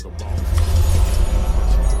Shit,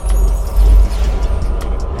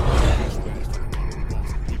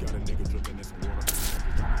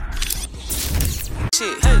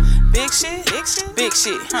 hey, big shit, big shit, big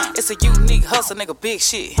shit. It's a unique hustle, nigga. Big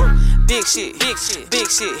shit, big shit, big shit, big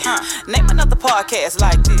shit. Name another podcast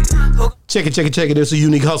like this. Check it. It's a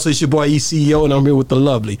unique hustle. It's your boy ECEO, and I'm here with the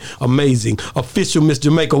lovely, amazing, official Miss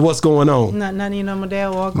Jamaica. What's going on? Nothing, you know, my dad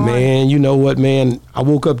walk on. Man, you know what, man? I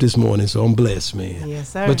woke up this morning, so I'm blessed, man.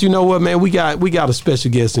 Yes, sir. But you know what, man? We got a special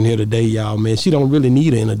guest in here today, y'all, man. She don't really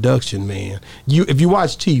need an introduction, man. If you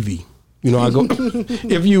watch TV, you know, I go.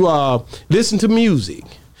 If you listen to music,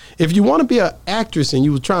 if you want to be an actress and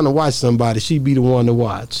you were trying to watch somebody, she'd be the one to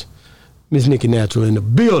watch. Miss Nikki Natural in the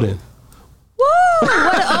building. Woo!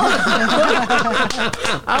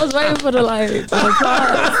 I was waiting for the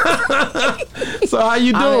applause. So how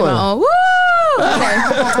you doing? Woo! Okay.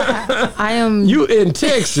 I am. You in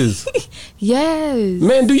Texas? Yes.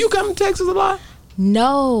 Man, do you come to Texas a lot?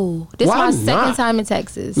 No. This is Why my not? second time in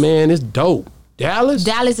Texas. Man, it's dope. Dallas?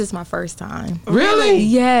 Dallas is my first time. Really?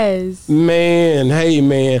 Yes. Man, hey,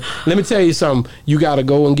 man. Let me tell you something. You got to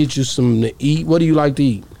go and get you something to eat. What do you like to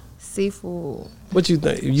eat? Seafood. What you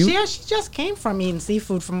think? She just came from eating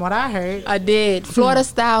seafood, from what I heard. I did. Florida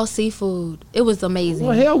style seafood. It was amazing.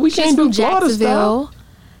 Well, hell, we can't do Florida style.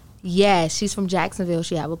 Yes, she's from Jacksonville.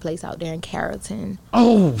 She have a place out there in Carrollton.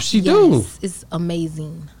 Oh, she do? Yes, it's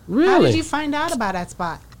amazing. Really? How did you find out about that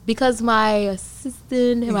spot? Because my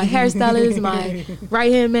assistant, my hairstylist, my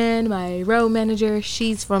right-hand man, my road manager,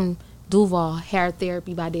 she's from Duval Hair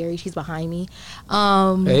Therapy by Dairy. She's behind me. Hey.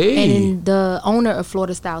 And then the owner of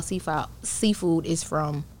Florida Style Seafood is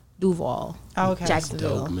from Duval,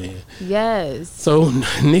 Jacksonville. Dope, man. Yes. So,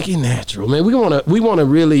 Nikki Natural, man, we wanna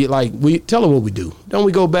really, like, tell her what we do. Don't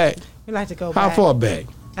we go back? We like to go How back. far back?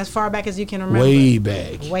 As far back as you can remember. Way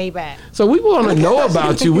back. Way back. So we want to know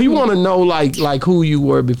about you. We want to know like who you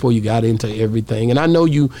were before you got into everything. And I know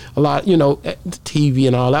you a lot, you know, TV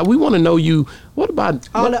and all that. We want to know you. What about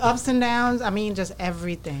all the ups and downs? I mean, just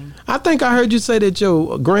everything. I think I heard you say that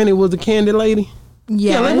your granny was a candy lady.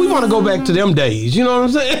 Yes. Yeah, like we want to go back to them days. You know what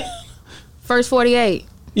I'm saying? First 48.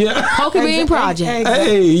 Yeah. Poke Bean Project.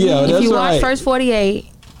 Hey, yeah, that's right. If you watch First 48,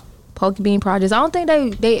 Poke Bean Projects. I don't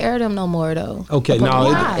think they air them no more though. Okay, no,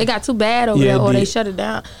 it got too bad over there, or they shut it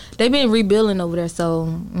down. They've been rebuilding over there, so.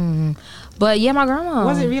 But yeah, my grandma.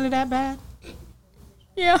 Was it really that bad?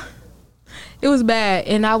 Yeah, it was bad,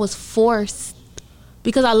 and I was forced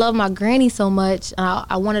because I love my granny so much.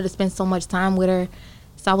 I wanted to spend so much time with her,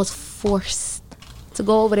 so I was forced to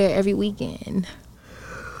go over there every weekend.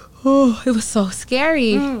 Oh, it was so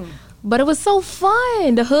scary. But it was so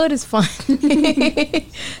fun. The hood is fun. The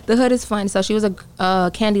hood is fun. So she was a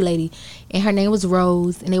candy lady, and her name was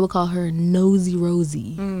Rose, and they would call her Nosy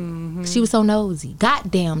Rosie. Mm-hmm. She was so nosy.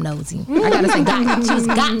 Goddamn nosy. I gotta say, she was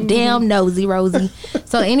goddamn nosy Rosie.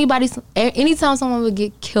 So anytime someone would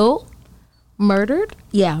get killed, murdered,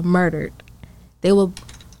 they would,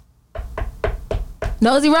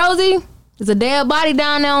 Nosy Rosie, there's a dead body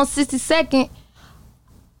down there on 62nd.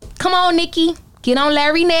 Come on, Nikki. Get on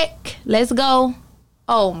Larry neck. Let's go.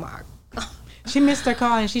 Oh, my God. She missed her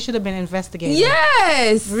call, and she should have been investigated.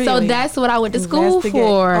 Yes. Really? So that's what I went to school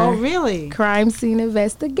for. Oh, really? Crime scene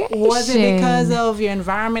investigation. Was it because of your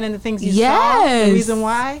environment and the things you saw? The reason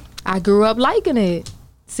why? I grew up liking it.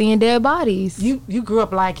 Seeing dead bodies. You grew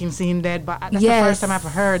up liking seeing dead bodies. That's the first time I've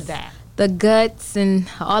heard that. The guts and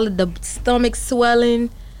all of the stomach swelling.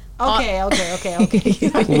 Okay.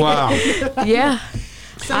 Wow. Yeah.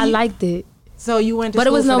 So I liked it. So you went to but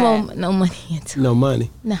school it was for no that. money into it. No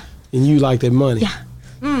money. No. And you like that money. Yeah.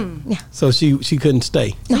 Yeah. So she couldn't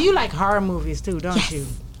stay. So you like horror movies too, don't you?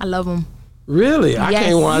 I love them. Really? I Yes.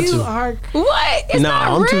 can't watch You it. are. What? It's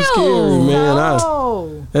not I'm real. too scary, man.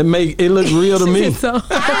 No. It look real to me. So,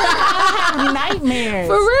 I have nightmares.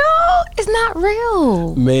 for real? It's not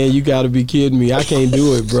real. Man, you got to be kidding me. I can't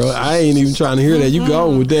do it, bro. I ain't even trying to hear that. You go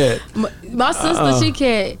on with that. My sister, she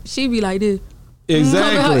can't. She be like this.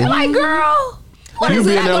 Exactly. Like, girl, what You is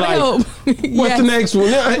be that in there gonna like, help? what's the next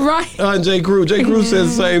one? Right. J. Crew. J. Crew says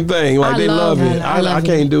the same thing. Like, I they love love it. it. I I love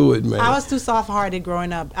can't do it, man. I was too soft-hearted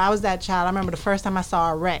growing up. I was that child. I remember the first time I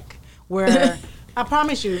saw a wreck where, I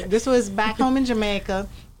promise you, this was back home in Jamaica.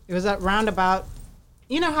 It was at roundabout.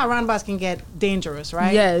 You know how roundabouts can get dangerous,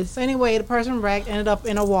 right? Yes. So anyway, the person wrecked, ended up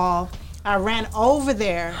in a wall. I ran over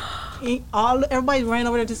there. Everybody ran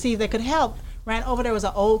over there to see if they could help. Ran over there was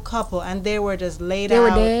an old couple, and they were just laid out. They were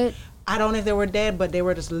dead? I don't know if they were dead, but they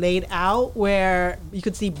were just laid out where you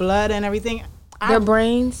could see blood and everything. Their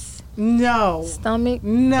brains. No. stomach,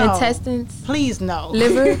 No. intestines, Please no.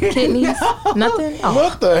 liver, kidneys, nothing? Oh,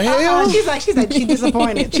 What the hell? She's like she's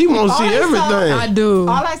disappointed. She wants to see All I saw- everything. I do.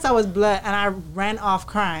 All I saw was blood, and I ran off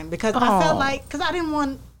crying because I Oh. felt like because I didn't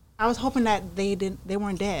want. I was hoping that they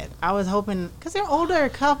weren't dead. I was hoping because they're older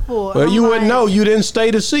couple. Well, and you I'm wouldn't like, know. You didn't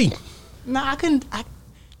stay to see. No, I couldn't.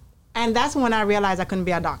 And that's when I realized I couldn't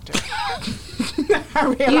be a doctor.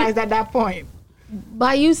 I realized at that point.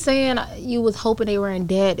 By you saying you was hoping they weren't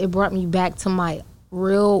dead, it brought me back to my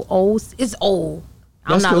real old. It's old.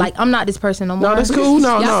 That's I'm not cool. I'm not this person no more. No, that's cool.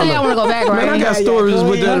 No, Y'all no, say no. I want to go back, right? Man, I got Yeah, stories go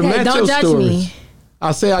with that ahead. are Okay, match don't your judge stories. me.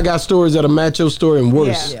 I say I got stories that are match your story and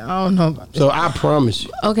worse. Yeah. I don't know about So I promise you.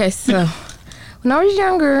 Okay, so when I was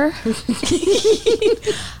younger,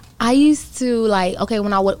 I used to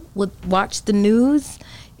when I would watch the news,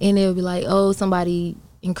 and it would be like, oh, somebody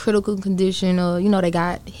in critical condition, or they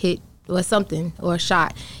got hit or something or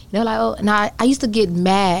shot. They're like, oh, and I used to get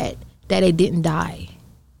mad that they didn't die.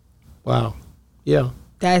 Wow. Yeah.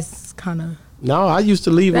 That's kind of. No, I used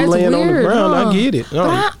to leave them That's laying on the weird, ground. huh? I get it. No.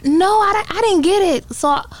 But I didn't get it. So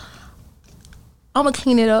I'm gonna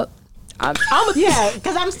clean it up. Yeah,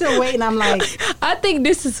 because I'm still waiting. I'm like, I think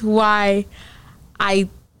this is why I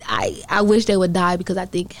wish they would die, because I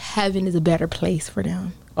think heaven is a better place for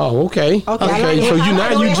them. Oh, okay. okay. I Okay. like So the way- you I now like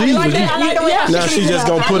the you way- I Jesus. like that. I like the way she Now she cleaned just it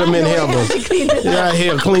gonna up. put I them like in the way heaven. she cleaned it up. Yeah,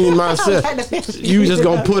 here clean myself. You just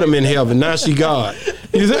gonna put them in heaven. Now she God.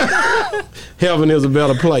 You see? Heaven is a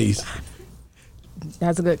better place.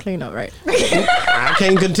 That's a good cleanup, right? I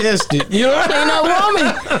can't contest it. You know. Clean up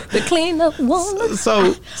woman. The clean up woman.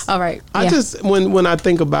 So All right. I yeah. just when I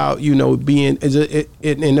think about being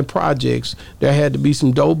in the projects, there had to be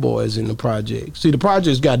some dope boys in the projects. See, the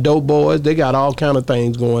projects got dope boys. They got all kind of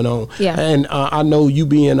things going on. Yeah. And I know you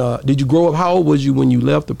being did you grow up? How old was you when you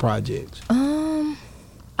left the projects?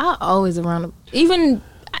 I always around. Even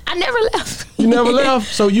I never left. You never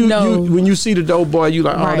left. So you when you see the dope boy, you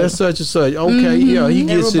like, oh, Right. that's such and such. Okay, yeah, he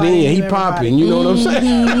gets Everybody, it in. He everybody. popping. You know what I'm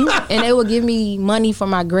saying? And they would give me money for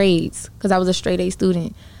my grades because I was a straight A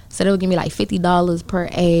student. So they would give me like $50 per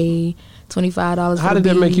A, $25. How for did the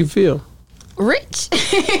that make B. you feel? Rich?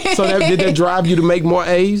 So did that drive you to make more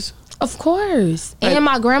A's? Of course. Hey. And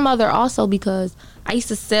my grandmother also, because I used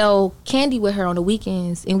to sell candy with her on the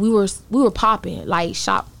weekends, and we were popping, like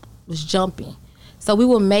shop was jumping. So we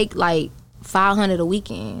would make like $500 a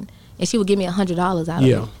weekend, and she would give me $100 out of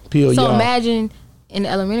Yeah, it. peel So y'all. imagine in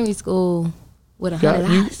elementary school with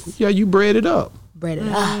 $100. You bred it up, Bread it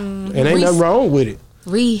up. and ain't nothing wrong with it.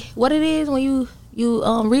 What it is when you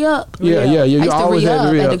re-up. Yeah. I You used to always had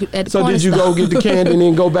to re-up re-up. at the So corner did you go store. get the candy and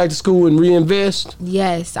then go back to school and reinvest?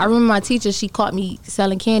 Yes, I remember my teacher. She caught me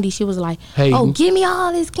selling candy. She was like, Hating. "Oh, give me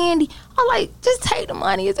all this candy." I'm like, "Just take the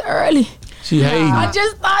money. It's early." She hating. I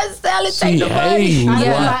just started selling. Take the hating. money. I'd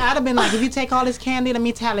Yeah, have been like, if you take all this candy, let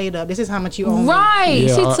me tally it up. This is how much you owe me. right.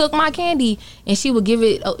 Yeah. She took my candy and she would give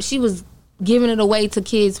it. She was giving it away to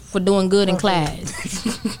kids for doing good in class.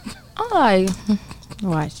 I'm like,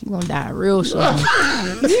 watch, you gonna die real short.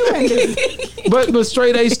 But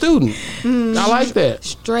straight A student. I like that.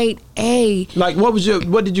 Straight A, Like, what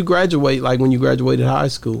did you graduate like when you graduated high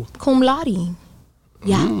school? cum laude.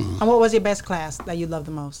 Yeah. And what was your best class that you loved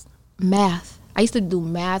the most? Math. I used to do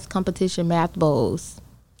math competition, math bowls.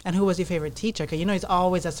 And who was your favorite teacher? Because it's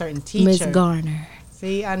always a certain teacher. Miss Garner.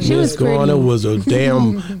 See, I knew She was Miss Garner pretty. was a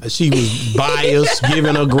damn. She was biased,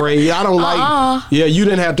 giving a grade. I don't like. Yeah, you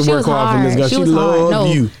didn't have to She work was hard for Miss Garner. hard. She was hard. loved No,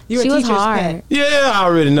 you. You were she was teacher's hard. pet. Yeah, I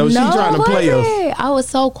already know. She's trying to play us. wasn't. I was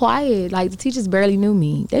so quiet. Like the teachers barely knew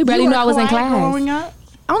me. They barely You knew were I was in quiet class. growing up?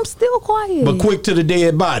 I'm still quiet. But quick to the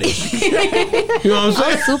dead bodies. You know what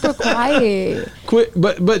I'm saying? Super quiet. Quick,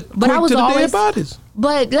 but quick I was to the dead always- bodies.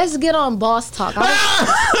 But let's get on boss talk. Because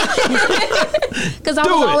I Do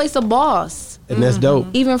was it. always a boss, And that's dope.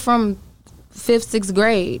 even from 5th, 6th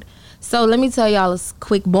grade. So let me tell y'all a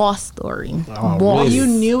quick boss story. Oh, boss. really? You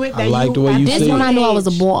knew it. I That like you, the way at you that This said one it. I knew I was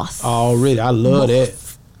a age- boss. Already, I love that.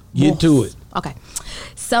 Get to it. Okay.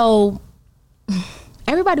 So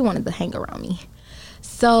everybody wanted to hang around me.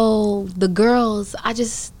 So the girls,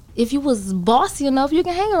 if you was bossy enough, you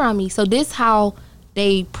can hang around me. So this how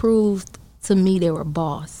they proved to me they were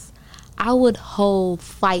boss. I would hold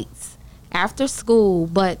fights after school,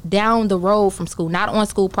 but down the road from school, not on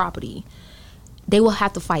school property. They will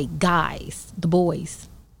have to fight guys, the boys.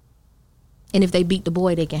 And if they beat the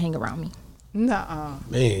boy, they can hang around me. Nuh-uh.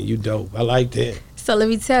 Man, you dope. I like that. So let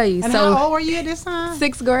me tell you. And so how old were you at this time?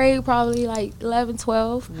 6th grade, probably like 11,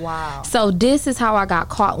 12. Wow. So this is how I got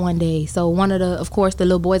caught one day. So one of course, the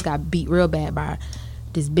little boys got beat real bad by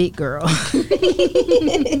this big girl.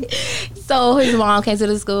 So his mom came to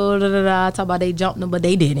the school, talk about they jumped them, but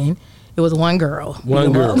they didn't. It was one girl.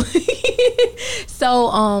 One girl.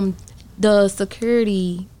 So the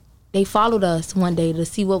security, they followed us one day to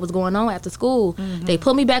see what was going on after school. They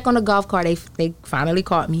put me back on the golf cart. They finally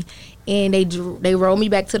caught me, and they rolled me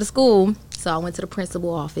back to the school. So I went to the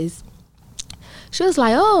principal office. She was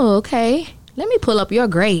like, "Oh, okay. Let me pull up your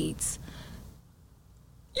grades.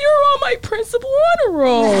 You're on my principal honor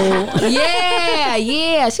roll."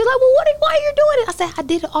 yeah. She's like, "Well, why are you doing it?" I said, "I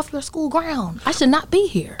did it off your school ground. I should not be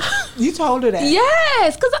here." You told her that?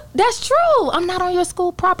 Yes, because that's true. I'm not on your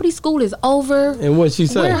school property. School is over. And what she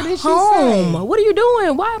say? We're home. What are you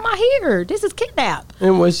doing? Why am I here? This is kidnap.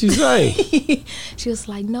 And what she say? She was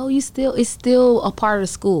like, "No, it's still a part of the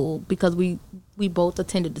school because we both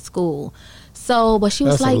attended the school." So, but she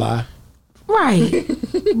was That's like, a lie. Right.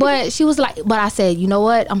 But she was like, but I said, you know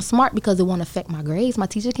what? I'm smart because it won't affect my grades. My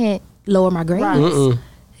teacher can't lower my grades. Right.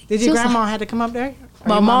 Did She your was grandma had to come up there? Or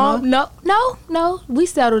My your mom, no. We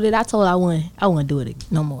settled it. I told her I wouldn't do it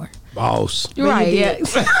no more. Boss. You're right, yeah.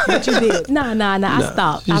 But you did. Nah. I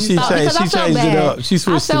stopped. I She stopped changed- because I she felt changed it bad. up. She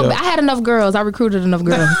switched it up. I had enough girls. I recruited enough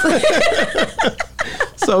girls.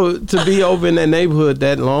 So to be over in that neighborhood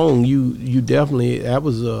that long, you definitely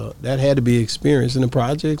that had to be experience in the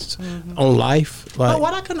projects on life. Like, But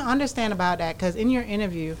what I couldn't understand about that, because in your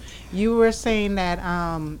interview, you were saying that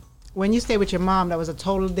when you stayed with your mom, that was a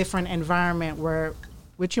totally different environment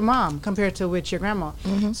with your mom compared to with your grandma.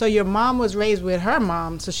 So your mom was raised with her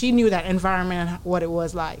mom, so she knew that environment and what it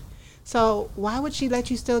was like. So why would she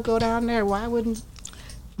let you still go down there? Why wouldn't?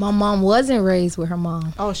 My mom wasn't raised with her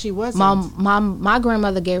mom. Oh, she wasn't. My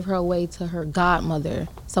grandmother gave her away to her godmother.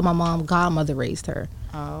 So my mom godmother raised her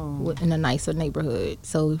in a nicer neighborhood.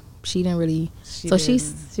 So she didn't really.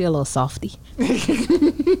 She's a little softy. Don't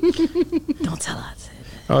tell her I said that.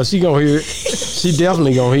 oh, she gonna hear it. She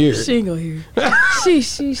definitely gonna hear it. She ain't gonna hear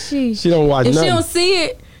it. She don't watch if nothing. she don't see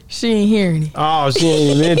it, she ain't hearing it. Oh, she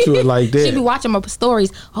ain't even into it like that. She be watching my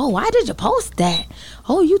stories. Oh, why did you post that?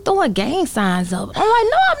 Oh, you throwing gang signs up. I'm like,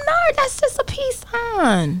 no, I'm not. That's just a peace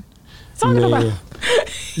sign. Talking Man. about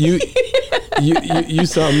you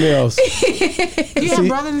something else. Do you have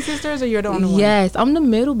brothers and sisters, or you're the only one? Yes, I'm the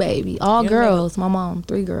middle baby. All You're the girls. My mom,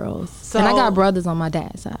 3 girls. And I got brothers on my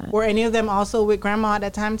dad's side. Were any of them also with grandma at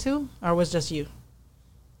that time too, or was just you?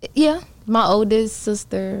 Yeah, my oldest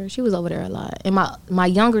sister, she was over there a lot. And my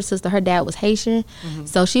younger sister, her dad was Haitian,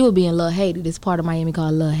 so she would be in Little Haiti. This part of Miami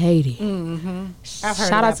called Little Haiti. I've heard Shout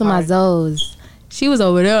of out that to my part. Zoes. She was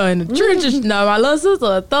over there in the trenches. No, my little sister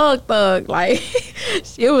a thug. Like,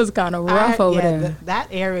 it was kind of rough over there. That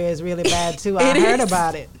area is really bad too. I It heard is.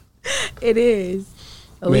 about it. It is.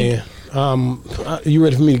 Man, you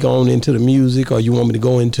ready for me to go on into the music, or you want me to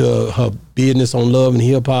go into her business on love and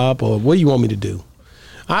hip hop, or what do you want me to do?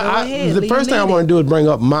 ahead, The lead first thing I it. want to do is bring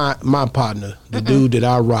up my partner, the dude that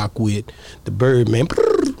I rock with, the Birdman.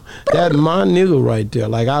 That my nigga right there.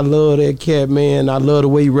 Like, I love that cat, man. I love the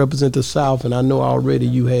way he represents the South, and I know already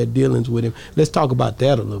you had dealings with him. Let's talk about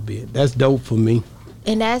that a little bit. That's dope for me.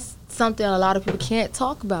 And that's something a lot of people can't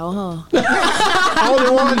talk about, huh?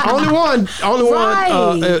 Only one.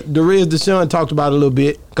 Right. Deriz Deshaun talked about it a little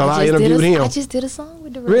bit because I interviewed him. I just did a song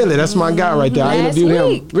with the Really, that's my guy right there. I Last interviewed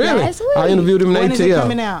week. him. Really, Last week. I interviewed him in When is it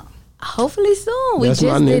coming ATL. out? Hopefully soon. We That's my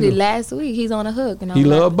just did nigga. it last week. He's on a hook. And I'm He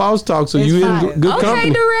like, love boss talk, so It's you fire. in good okay,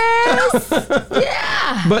 company. Deriz.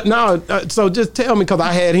 Yeah. But no, so just tell me, because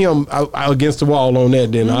I had him against the wall on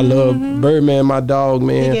that. Then I love Birdman, my dog,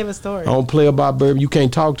 man. He gave a story. I don't play about Birdman. You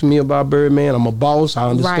can't talk to me about Birdman. I'm a boss. I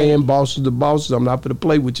understand Right. bosses to bosses. I'm not going to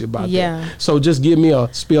play with you about Yeah. that. So just give me a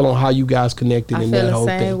spiel on how you guys connected I in feel that the whole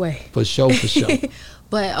same thing. way. For sure, for sure.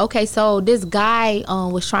 But okay, so this guy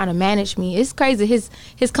was trying to manage me. It's crazy.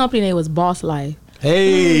 His company name was Boss Life.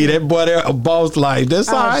 Hey, that boy there, a boss life. That's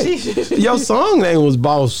all right. Your song name was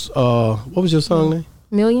Boss. What was your song name?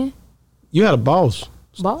 Million? You had a boss.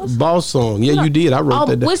 Boss? Boss song. Yeah, you did. I wrote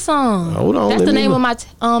that down. What song? Hold on, That's let the me name look. of my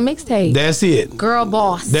mixtape. That's it. Girl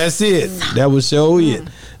Boss. That's it. That was show it.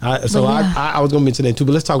 But yeah. I was gonna mention that too,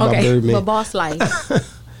 but let's talk about Okay, Birdman. but Boss Life.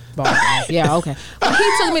 Boss Life. Yeah, okay. But he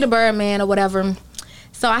took me to Birdman or whatever.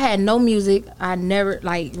 So I had no music. I never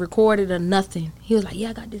recorded or nothing. He was like,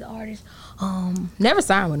 "Yeah, I got this artist. Never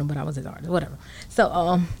signed with him, but I was his artist. Whatever. So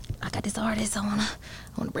I got this artist. I wanna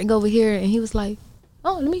bring over here." And he was like,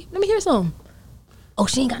 "Oh, let me hear some." Oh,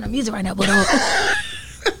 she ain't got no music right now, but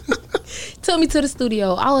took me to the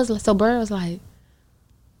studio. I was like, so Bird was like,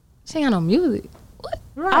 "She ain't got no music." What?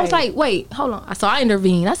 I was Right. like, "Wait, hold on." So I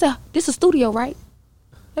intervened. I said, "This is a studio, right?"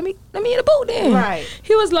 let me in the booth then. Right.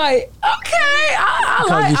 He was like, okay,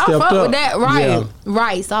 I fuck with that. Right.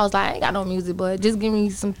 Right. So I was like, I ain't got no music, but just give me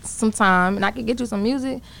some time and I can get you some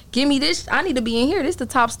music. Give me this. I need to be in here. This the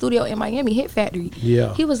top studio in Miami, Hit Factory.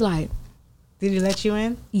 Yeah. He was like, Did he let you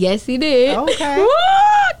in? yes, he did. Okay.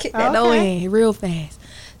 Kick that door in real fast.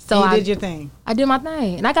 So you did your thing. I did my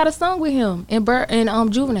thing. And I got a song with him and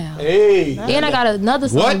Juvenile. Hey. And I got another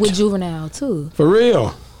song What? with Juvenile too. For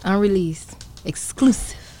real. Unreleased.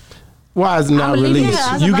 Exclusive. Why is it not I'm releasing released? it.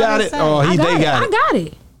 I was You about got to it? say. Or I they got I it? got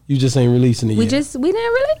it. You just ain't releasing it We yet. didn't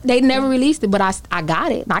really. They never released it, but I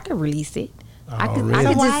got it. I can release it. I could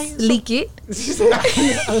really? just leak it.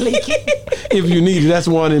 Leak it. If you need it, that's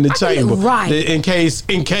one in the chamber. right. In case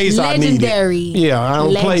I need it. Legendary. Yeah, I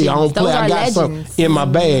don't play. I don't Those play. I are got legends. some in my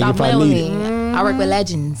bag Stop if I playing need with it. me. I work with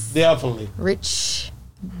legends. Definitely. Rich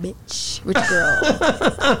bitch, rich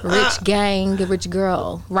girl, rich gang, rich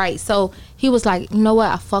girl. Right. So he was like, you know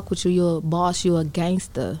what? I fuck with you. You're a boss. You're a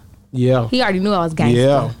gangster. Yeah. He already knew I was gangster.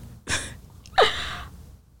 Yeah.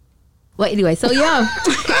 Well, anyway, so yeah.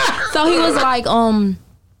 So he was like, I'm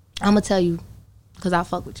gonna tell you, cause I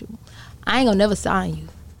fuck with you. I ain't gonna never sign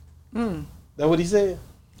you. That what he said?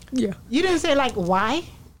 Yeah. You didn't say like why?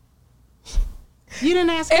 You didn't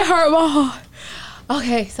ask. It hurt my heart.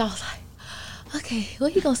 Okay, so I was like, okay,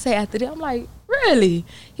 what he gonna say after that? I'm like, really?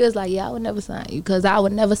 He was like, yeah, I would never sign you, cause I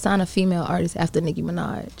would never sign a female artist after Nicki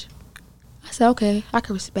Minaj. I said, okay, I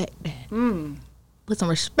can respect that. Put some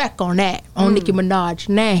respect on that, on Nicki Minaj's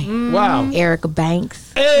name. Wow. Erica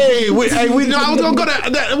Banks. Hey, I was gonna go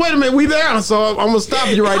there. Wait a minute, we there, so I'm gonna stop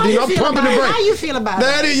you right How there. you I'm feel pumping the about it? brakes. How you feel about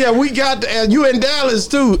That it? is, yeah, we got you in Dallas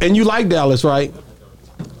too, and you like Dallas, right?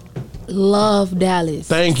 Love Dallas.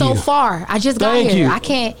 Thank you. So far, I just got Thank here. you. I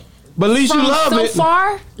can't. But at least you From love so it.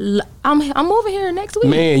 far, I'm moving here next week.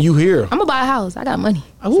 Man, you here. I'm gonna buy a house. I got money.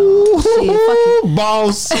 Ooh, Shit, fuck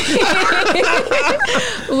boss.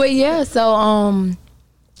 But yeah, so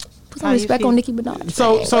put some How you respect feel? on Nicki Minaj.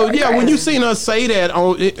 So yeah, when you seen her say that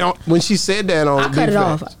when she said that on I cut Big it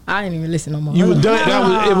Facts, off. I didn't even listen no more. You was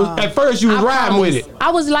done. It was at first you was I riding with promise. it.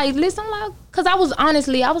 I was like, listen, like, cause I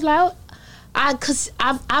was like,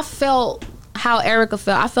 I felt how Erica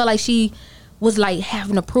felt. I felt like she was like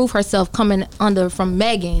having to prove herself coming under from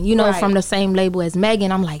Megan, you know, Right. from the same label as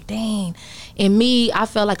Megan. I'm like, dang. And me, I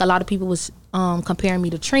felt like a lot of people was comparing me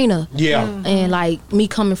to Trina. Yeah. And like me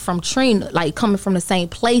coming from Trina, like coming from the same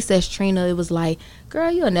place as Trina, it was like,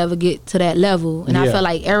 girl, you'll never get to that level. And I Yeah. felt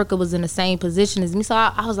like Erica was in the same position as me. So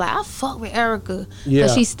I was like, I fuck with Erica. Yeah.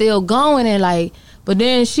 Cause she's still going and like, but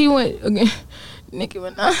then she went again, Nicki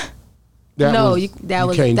Minaj.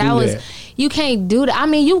 You can't do that. I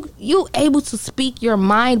mean, you able to speak your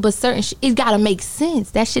mind, but certain it gotta make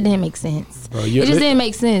sense. That shit didn't make sense. Bro, It just didn't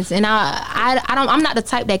make sense. And I'm not the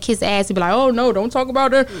type that kiss ass and be like, oh no, don't talk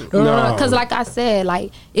about that. No. Because like I said,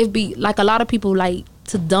 like it be like a lot of people like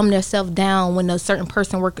to dumb themselves down when a certain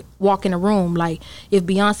person walk in the room. Like if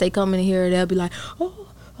Beyonce come in here, they'll be like, oh,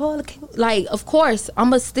 like of course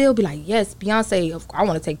I'ma still be like, yes, Beyonce. I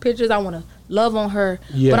want to take pictures. I want to love on her,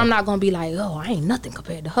 Yeah. but I'm not gonna be like, oh, I ain't nothing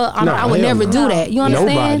compared to her. No, I would hell never no. do that. You understand?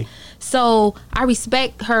 Nobody. So I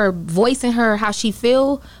respect her voicing her how she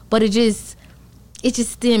feel, but it just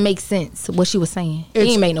didn't make sense what she was saying. It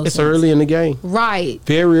ain't make no It's sense. early in the game. Right.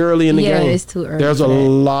 Very early in the Yeah, game. it's too early There's for a that.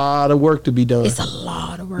 lot of work to be done. It's a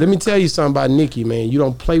lot of work. Let me tell you something about Nicki, man. You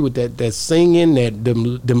don't play with that singing,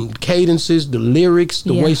 them cadences, the lyrics,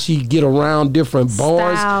 the Yeah. way she get around different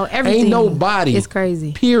bars. Style, everything. Ain't nobody. It's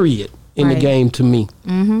crazy. Period. In the Right. game to me.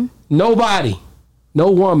 Mm-hmm. Nobody.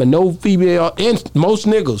 No woman, no female, and most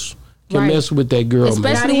niggas can Right. mess with that girl,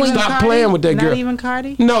 Especially man. when Stop Cardi? playing with that girl. Not even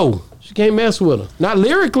Cardi? No, she can't mess with her. Not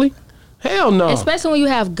lyrically. Hell no. Especially when you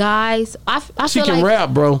have guys. I She feel can like rap,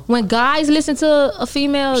 bro. when guys listen to a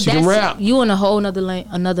female, She can that's rap. you in a whole another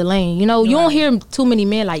lane. You know, you don't hear too many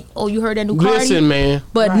men like, oh, you heard that new Cardi? Listen, man.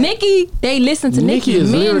 But Right. Nicki, they listen to Nicki. Nicki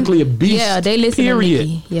is Men- lyrically a beast. Yeah, they listen period. to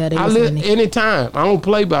Nicki. Yeah, they I listen to Nicki. anytime. I don't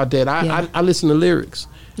play about that. Yeah. I listen to lyrics.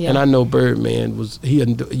 Yeah. And I know Birdman was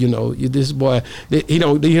this boy he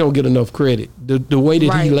don't get enough credit. The way that he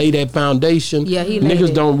Right. laid that foundation. Yeah, he laid niggas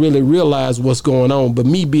it. don't really realize what's going on. But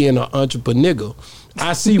me being an entrepreneur,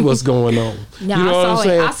 I see what's going on. Yeah, you know I what saw I'm it.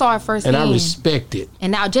 saying? I saw it firsthand. and I respect it.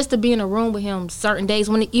 And now just to be in a room with him certain days,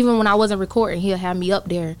 even when I wasn't recording, he'll have me up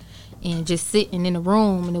there and just sitting in the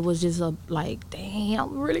room, and it was just like, dang,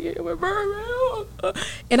 I'm really getting with Birdman.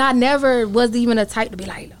 And I never was even a type to be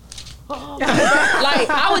like, oh. Like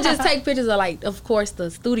I would just take pictures of like, of course, the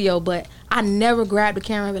studio, but I never grabbed the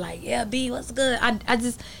camera and be like, yeah, B, what's good?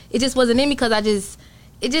 It just wasn't in me because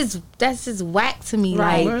that's just whack to me.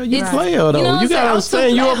 Right. Like, Well, you it's- player though. know what You I'm saying? gotta I'm understand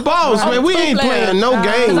too you're a player. boss, man. We too ain't player. playing no Cause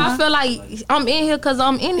games. I feel like I'm in here because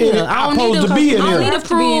I'm in here. Yeah, I don't I'm need supposed to to be in I here. don't need Have to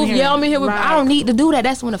to be in prove. here. Yeah, I'm in here. With, Right. I don't need to do that.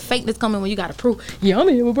 That's when the fakeness come in. When you got to prove. Yeah, I'm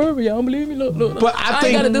in here with Burberry. Y'all don't believe me. Look. But I ain't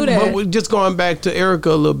think, gotta do that. but we're just going back to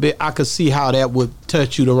Erica a little bit, I could see how that would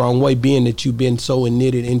touch you the wrong way, being that you've been so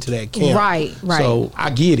knitted into that camp. Right. So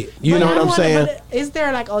I get it. You But know I what I'm wonder, saying? but is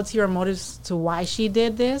there like ulterior motives to why she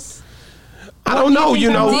did this? I don't know.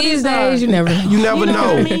 You know, These days, you never know. you never You know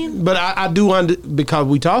know. what I mean? But I do because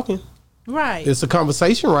we talking. Right. It's a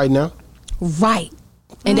conversation right now, Right.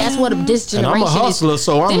 And that's what this and generation I'm a hustler, is.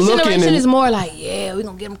 so I'm This looking. generation And, is more like, yeah, we're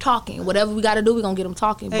going to get them talking. Whatever we got to do, we're going to get them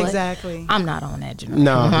talking. But Exactly. I'm not on that generation.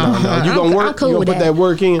 no. You gonna I'm work? cool you gonna with put that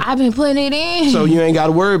work in, I've been putting it in. so you ain't got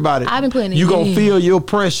to worry about it. I've been putting it You gonna in. feel your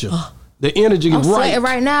pressure. The energy I'm is right. sweating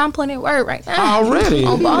right now. I'm putting in work right now. Already.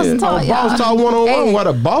 On Boss Yeah. Talk, On Boss y'all. Talk 101, Hey. where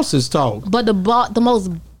the bosses talk. But the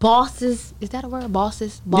most bosses, is that a word?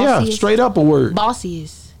 Bosses? Yeah, Bossiest? straight up a word.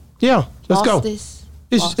 Bossiest. Yeah, let's go. Bossiest.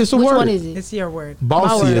 It's a Which word. one is it? It's your word.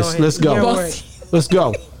 Bossiest. Let's go. Your Boss- word. Let's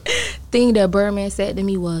go. Thing that Birdman said to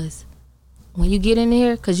me was, when you get in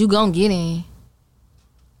there, because you gonna get in,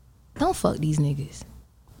 don't fuck these niggas.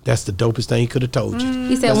 That's the dopest thing he could have told you.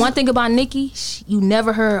 He said one thing about Nikki, you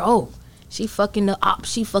never heard, oh, she fucking the op,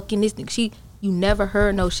 she fucking this nigga. You never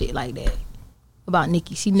heard no shit like that about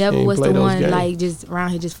Nikki. She never ain't was play the those one games. like just around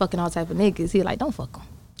here just fucking all type of niggas. He was like, don't fuck them.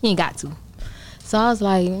 You ain't got to. So I was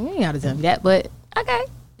like, you ain't got to tell me that, but okay.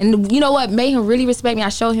 And you know what made him really respect me? I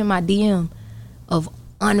showed him my DM of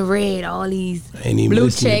unread all these Ain't even blue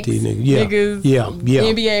listening checks to these niggas. Yeah, niggas, yeah.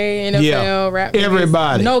 NBA, NFL, Yeah. rap niggas.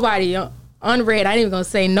 Everybody. Nobody unread. I ain't even gonna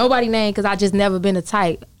say nobody name because I just never been a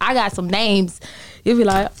type. I got some names. You'll be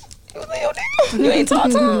like, you ain't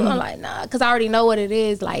talk to him. I'm like, nah, because I already know what it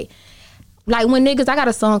is. Like when niggas, I got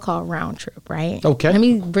a song called Round Trip, right? Okay. Let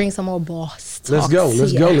me bring some more boss talk. Let's go.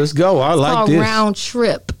 Let's to go. ya. Let's go. I It's like called this. Round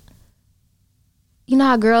Trip. You know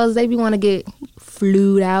how girls, they be want to get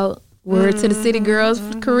flued out. Word to the city girls,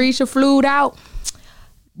 Carisha flued out.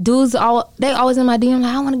 Dudes, they always in my DM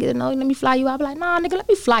like, I want to get to know you. Let me fly you out. I be like, nah, nigga, let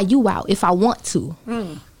me fly you out if I want to.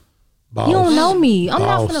 Boss. You don't know me. I'm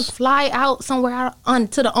not Boss. gonna fly out somewhere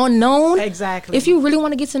out to the unknown. Exactly. If you really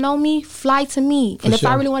want to get to know me, fly to me. And if sure.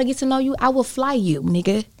 I really want to get to know you, I will fly you,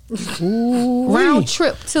 nigga. Ooh-wee. Round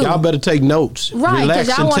trip too. Y'all better take notes. Right, Relax because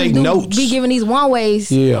y'all and want take to notes. be giving these one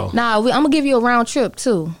ways. Yeah. Nah, I'm gonna give you a round trip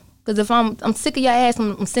too. Because if I'm sick of your ass,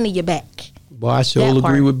 I'm sending you back. Boy, I sure That agree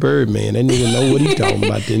part. with Birdman. That nigga know what he talking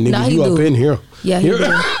about. That nigga, Nah, he you up do. in here. Yeah, he do.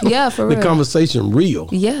 Yeah, for The real. conversation real.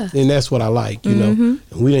 Yeah. And that's what I like, you know. And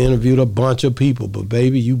we done interviewed a bunch of people, but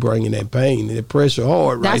baby, you bringing that pain and that pressure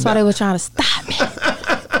hard That's why right they now. were trying to stop me.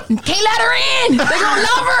 Can't let her in. They gonna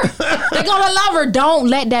love her. They gonna love her. Don't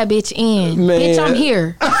let that bitch in. Man. Bitch, I'm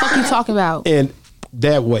here. What the fuck you talking about? And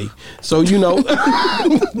that way. So, you know,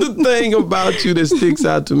 the thing about you that sticks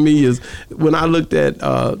out to me is when I looked at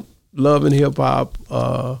Love and Hip Hop,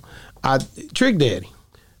 Trick Daddy.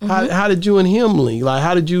 How did you and him link? Like,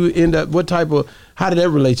 how did you end up, how did that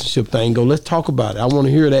relationship thing go? Let's talk about it. I want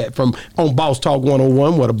to hear that from on Boss Talk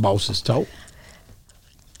 101, where the bosses talk.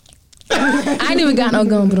 I ain't even got no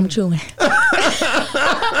gum, but I'm chewing.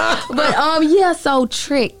 But yeah, so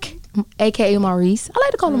Trick, aka Maurice. I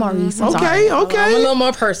like to call him Maurice. I'm sorry. Okay. I'm a little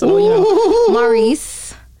more personal, you know.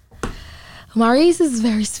 Maurice. Maurice is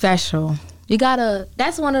very special. You gotta,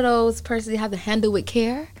 that's one of those persons you have to handle with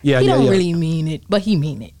care. Yeah, he yeah, don't yeah. really mean it, but he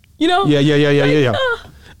mean it. You know? Yeah.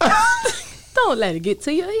 Don't let it get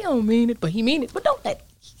to you. He don't mean it, but he mean it. But don't let it.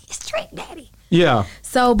 It's Trick Daddy. Yeah.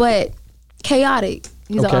 So, but Chaotic.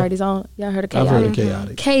 He's Okay. an artist. Y'all heard of I've Chaotic? heard of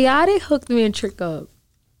Chaotic. Chaotic hooked me and Trick up.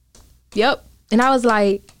 Yep. And I was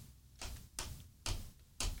like,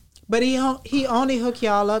 But he only hooked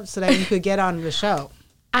y'all up so that you could get on the show.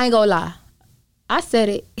 I ain't gonna lie. I said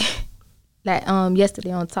it like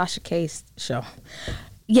yesterday on Tasha K's show.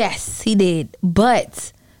 Yes, he did.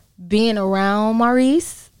 But being around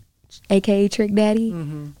Maurice, aka Trick Daddy,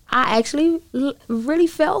 I actually really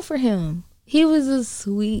fell for him. He was a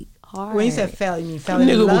sweetheart. When you said fell, you mean fell That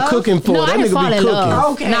in nigga love? was cooking for No, her. I That didn't nigga fall be in cooking.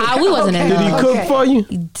 love. Okay. Nah, we wasn't in Okay. Did he love. cook for you?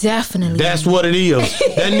 Definitely. That's what it is.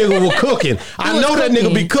 That nigga was cooking. I was know that nigga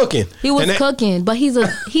cooking. be cooking. He was And that- cooking, but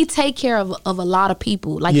he take care of a lot of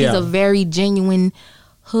people. Like Yeah. he's a very genuine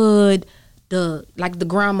hood, the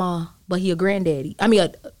grandma, but he a granddaddy. I mean,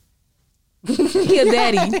 he a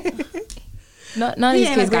daddy. None of He these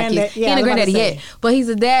ain't kids a got granddad- kids. He yeah, ain't I a was about to granddaddy yet, say. but he's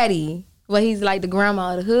a daddy. But he's like the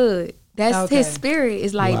grandma of the hood. That's Okay. his spirit.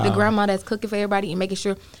 It's like the Wow. grandma that's cooking for everybody and making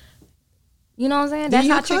sure. You know what I'm saying? Do That's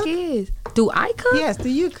you how cook? Trick is. Do I cook? Yes, do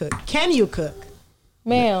you cook? Can you cook?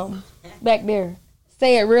 Ma'am, back there.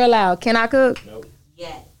 Say it real loud. Can I cook?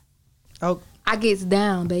 Yes. Oh, I gets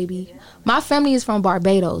down, baby. My family is from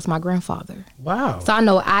Barbados, my grandfather. Wow. So I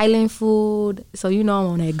know island food. So you know I'm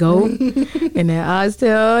on that goat and that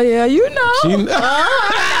oxtail. Yeah, you know.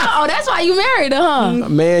 Oh, that's why you married her, huh?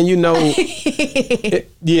 Man, you know,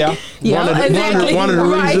 yeah. Yeah, exactly. One of the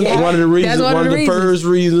Right. reasons, Yeah. one of the reasons, That's one of the first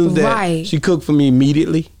reasons that Right. she cooked for me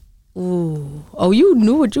immediately. Ooh. Oh, you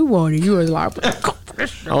knew what you wanted. You was like, I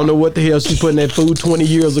don't know what the hell she put in that food 20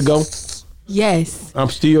 years ago. yes. I'm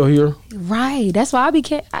still here. Right. That's why I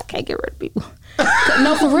can't get rid of people.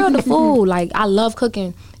 No, for real, the food. Like, I love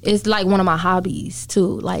cooking. It's like one of my hobbies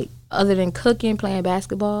too. Like, other than cooking, playing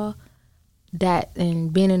basketball, that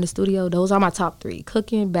and being in the studio, those are my top 3.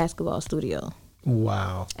 Cooking, basketball, studio,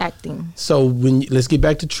 Wow. acting. So let's get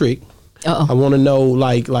back to Trick. I Uh-oh. want to know,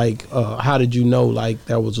 like, how did you know, like,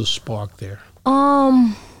 there was a spark there?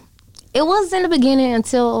 It was in the beginning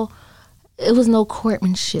until it was no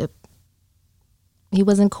courtmanship. He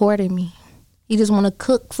wasn't courting me. He just want to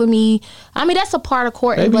cook for me. I mean, that's a part of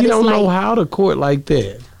courting, Maybe but you it's don't like, know how to court like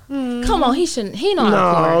that. come on, he shouldn't. He know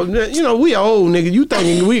how to No, court. you know, we old nigga. You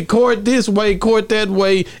thinking we court this way, court that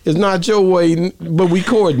way. It's not your way, but we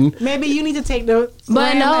courting. maybe you need to take the.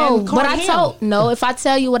 But ram no, and court but I him. told no. If I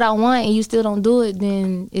tell you what I want and you still don't do it,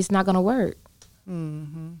 then it's not gonna work.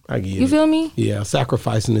 I get You it. feel me? Yeah,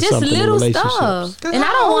 sacrificing is Just something in little relationships. stuff, 'Cause and I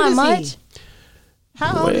how don't old want is he? much.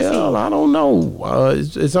 How old is he? Well, I don't know.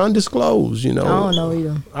 It's undisclosed, you know. I don't know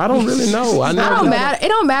either. I don't really know. I I never don't matter. It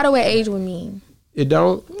don't matter what age with me. It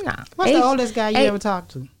don't. Nah. What's Age- the oldest guy you age- ever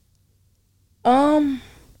talked to? Like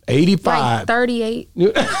 85. 38.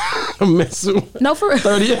 I'm messing. No, for real.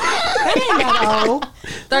 30. That ain't that old.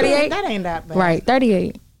 38. That ain't that bad. Right,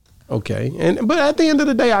 38. Okay, but at the end of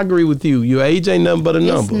the day, I agree with you. Your age ain't nothing but a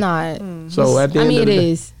number. It's not. So at the I end mean, of it the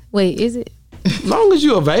day, is. Wait, is it? as long as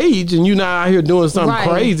you're of age and you're not out here doing something Right.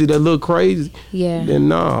 crazy that look crazy, Yeah. then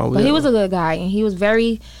no. But he was a good guy, and he was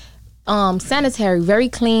very sanitary, very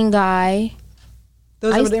clean guy.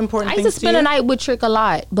 Those are the important I things used to spend you? the night with Trick a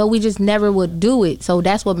lot, but we just never would do it. So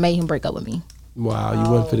that's what made him break up with me. Wow, you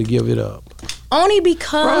went for to give it up. Only Bro,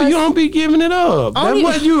 because you don't be giving it up. That's Only-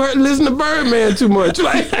 what you heard, listen to Birdman too much.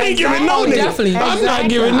 Like, I ain't giving no nigga. Definitely. I'm not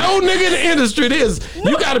giving no nigga in the industry this.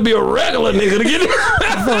 You got to be a regular nigga to get it.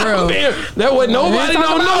 For real. Man, that way nobody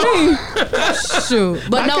don't know. shoot,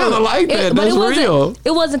 but I no, kinda like that. but That's it wasn't, real.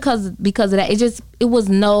 It wasn't because of that. It was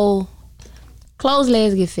no closed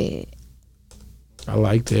legs get fed. I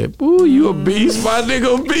like that. Ooh, you a beast, my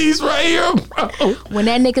nigga, a beast right here, bro. When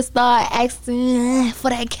that nigga start asking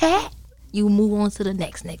for that cat, you move on to the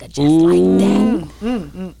next nigga just like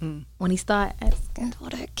that. When he start asking for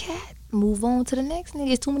that cat, move on to the next nigga.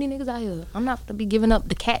 There's too many niggas out here. I'm not gonna be giving up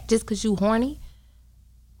the cat just cause you horny.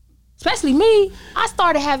 Especially me. I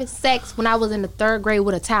started having sex when I was in the 3rd grade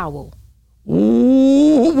with a towel.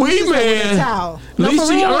 Ooh, we man. Towel. At least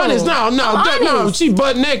for she real. honest. No, I'm no, honest. she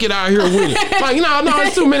butt naked out here with it. Like, no,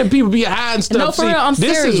 it's too many people be hiding stuff. No, for real, I'm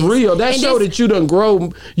this serious. is real. That And show this- that you done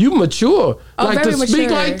grow, you mature. Oh, like to very speak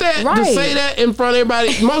mature. like that, to Right. say that in front of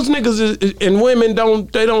everybody. Most niggas and women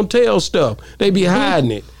don't tell stuff. They be hiding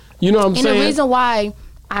it. You know what I'm And saying? the reason why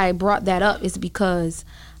I brought that up is because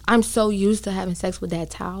I'm so used to having sex with that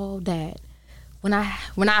towel that when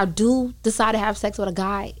I do decide to have sex with a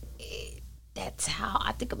guy, that towel,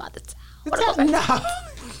 I think about the towel. No.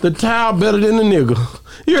 The towel better than the nigga.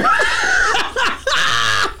 You're-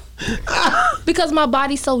 Because my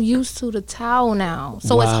body's so used to the towel now.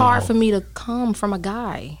 So it's Wow. hard for me to come from a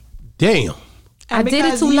guy. Damn. I did it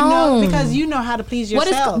Because too you know- long. because you know how to please What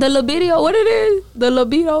yourself. is the libido? What it is? The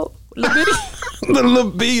libido? Libido? The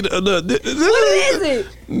libido. What is it?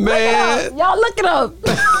 Man. Y'all look it up.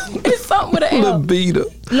 It's something with an L. Libido.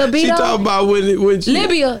 Libido? She talking about when she.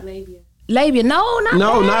 Labia. Labia. No, not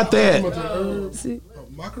No, that. not that.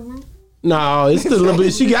 Macaroon? No, it's the libido.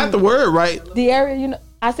 She got the word right. The area, you know,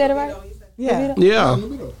 I said it right? yeah. Yeah.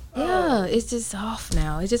 Yeah, it's just off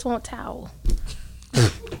now. It just want towel.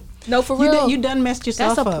 No, for You, real. you done messed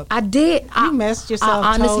yourself That's up. I did. You messed yourself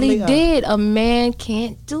I honestly totally up. did. A man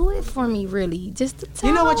can't do it for me, really. Just a towel.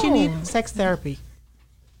 You know what you need? Sex therapy.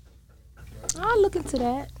 I'll look into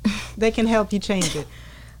that. They can help you change it.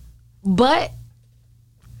 But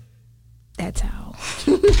that towel.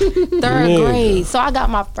 3rd grade. So I got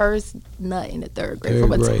my first nut in the 3rd grade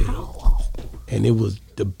from a 3rd grade. towel. And it was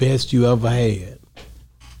the best you ever had.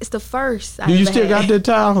 It's the first. Do you still got that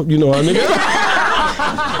towel? You know, I nigga.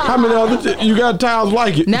 How many other you got towels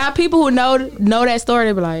like it? Now people who know that story,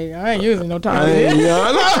 they be like, I ain't using no towels.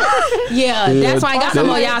 Yeah, That's why I got some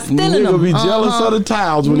of y'all stealing them. Nigga be jealous of the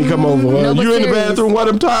towels when he come over. No, but you in the serious. bathroom, what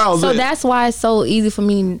them towels So at? that's why it's so easy for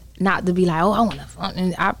me not to be like, oh, I want to fun.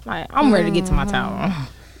 And I'm ready to get to my towel.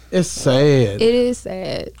 It's sad. It is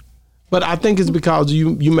sad. But I think it's because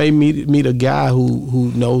you may meet a guy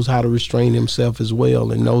who knows how to restrain himself as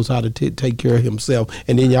well and knows how to take care of himself,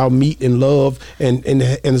 and then y'all meet in love and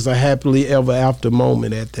it's a happily ever after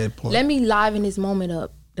moment at that point. Let me liven this moment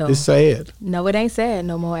up, though. It's sad. No, it ain't sad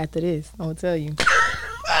no more after this. I'm gonna tell you.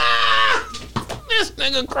 This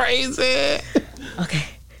nigga crazy. Okay.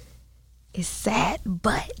 It's sad,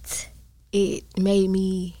 but it made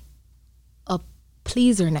me a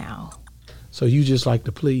pleaser now. So you just like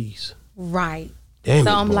to please. Right. Damn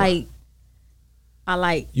so it, I'm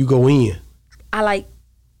boy. You go in. I ain't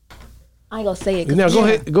gonna say it. Now go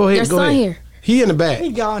ahead. Your son here. He in the back.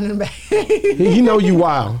 He gone in the back. He know you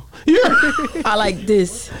wild. Yeah. I like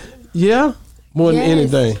this. Yeah. More than Yes.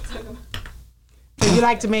 anything. So you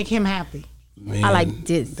like to make him happy. Man, I like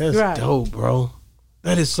this. That's Right. dope, bro.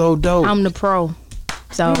 That is so dope. I'm the pro.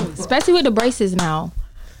 So especially with the braces now.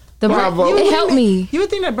 Bravo. It helped me. You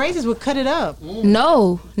would think the braces would cut it up.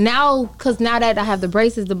 No. Now that I have the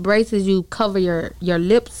braces you cover your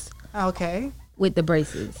lips Okay. with the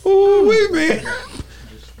braces. Ooh,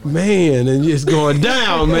 man, and it's going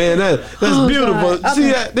down, man. That's beautiful. God.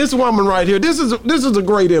 See that this woman right here. This is a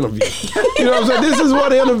great interview. You know what I'm saying? This is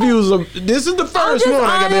what interviews are. This is the first just one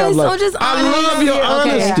I got to have. honest. Like, I'm just I honest. love your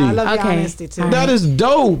Okay. honesty. Yeah, I love your Okay. honesty too. That is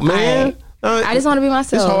dope, man. I just want to be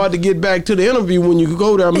myself. It's hard to get back to the interview when you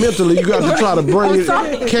go there mentally. You got to try to bring it,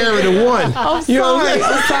 carry the one. You know what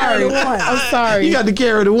I'm saying? I'm sorry. You got to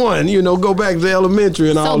carry the one. You know, go back to elementary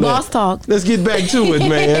and all that. boss talk. Let's get back to it,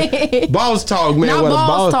 man. Boss talk, man. Not What a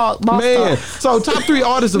boss talk, boss man. talk. So top 3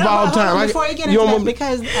 artists of No, all but hold on, time. before you get you into that, want-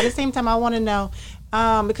 because at the same time, I want to know,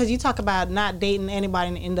 because you talk about not dating anybody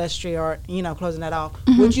in the industry or, closing that off.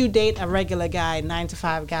 Mm-hmm. Would you date a regular guy,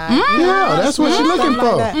 9-to-5 guy? Yeah, that's what she's looking Something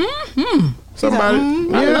for. like that. Somebody.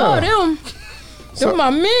 I Yeah. love them. They're my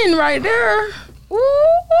men right there.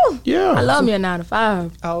 Ooh. Yeah. I love me a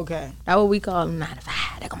 9-to-5. Oh, okay. That's what we call them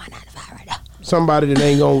 9-to-5. They got my 9-to-5 right there. Somebody that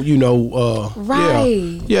ain't gonna,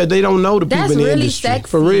 Right. Yeah, they don't know the people That's in the really industry. sexy.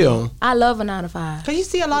 For real. I love a 9-to-5. Because you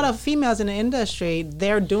see a lot of females in the industry,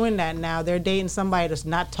 they're doing that now. They're dating somebody that's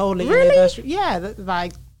not totally in Really? the industry. Yeah,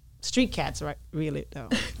 like street cats, right? Really, though.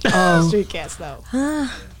 Street cats, though.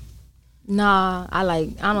 Nah, I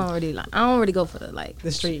don't really go for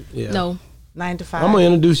The street. Yeah. no. 9-to-5. I'm gonna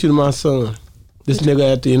introduce you to my son. This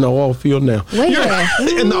nigga in the oil field now. Where you at?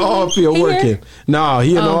 In the oil field He working. here? Nah,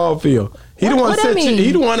 he in the oil field. He the one what that set you. mean?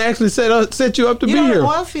 He the one actually set you up to You be know, here. the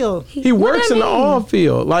oil field. He What works that in the mean? oil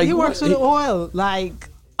field. Like He works with the oil. Like,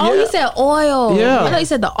 Oh, Yeah. you said oil. Yeah. I thought you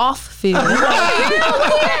said the off field. Turn them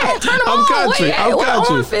I'm on. country. Where you at? I'm Where the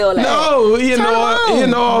country. oil field at? No, he in Turn the 'em oil. on. He in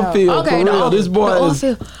the oil field. Okay, for the real. oil- This boy the oil is.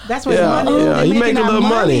 field. that's where Yeah, money yeah, they he making making a that little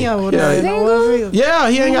money. over there. Yeah. in the oil field. Yeah,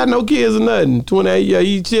 he ain't got no kids or nothing. 28. Yeah,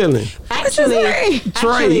 he chilling. Actually,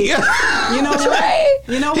 Trey. you know what? Trey.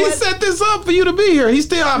 You know He what? set this up for you to be here. He's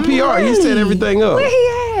still our PR. He set everything up. Where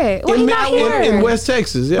he at? Well, he not here. in West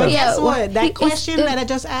Texas. Yeah. But Yeah, guess well, what? That he- question it's- that I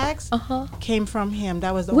just asked came from him.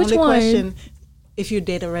 That was the Which only one? question. If you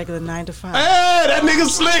date a regular 9-to-5. Hey, that nigga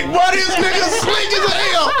slick. What is nigga slick as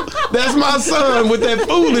hell? That's my son with that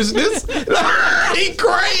foolishness. He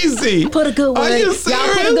crazy. Put a good word. Are you Y'all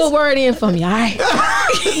serious? put a good word in for me, all right?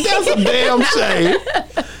 That's a damn shame.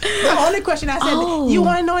 The only question I said, Oh. you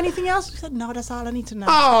want to know anything else? He said, no, that's all I need to know.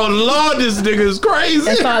 Oh Lord, this nigga is crazy.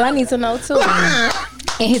 That's all I need to know, too.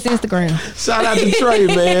 And his Instagram. Shout out to Trey,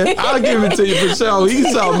 man. I'll give it to you for sure.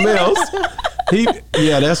 He's something else.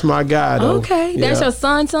 Yeah, that's my guy though. Okay. That's Yeah. your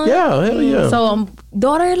son? Yeah, hell yeah. So,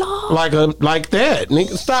 daughter-in-law? like that,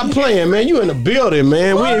 nigga. Stop playing, man. You in the building,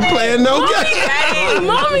 man. We ain't playing no game.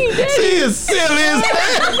 Mommy, daddy. She is silly as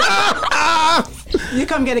hell. You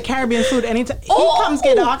come get a Caribbean food anytime. He Oh. comes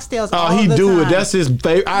get oxtails all Oh, he the do time. it. That's his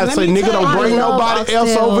favorite. I Let say, me nigga, tell don't you, bring I love nobody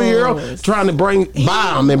else over here oxtails. trying to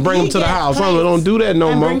buy them and bring them to the He house. get Don't do that no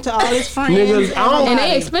and more. bring to all his friends. Niggas, I don't- And they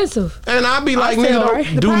everybody. expensive. And I be like, Oxtail, nigga,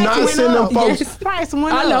 right? do Price not went send them up. folks. Yes, price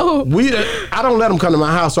went I up. know. I don't let them come to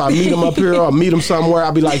my house, so I meet them up here or meet them somewhere.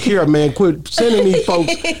 I be like, here, man, quit sending these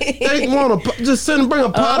folks. They want to just bring a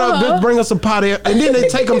pot up, just bring us a pot of, and then they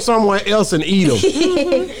take them somewhere else and eat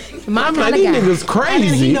them. My I'm kind like, of these guy. niggas And then he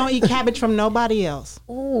crazy. don't eat cabbage from nobody else.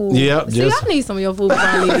 Yeah, See, just I need some of your food before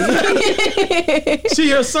I leave. she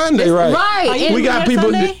here Sunday, right? Right. Are you And We got here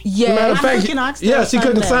people. Sunday? Yeah. Matter of I'm fact, cooking oxtails yeah, she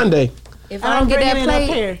cooking Sunday. If I don't get that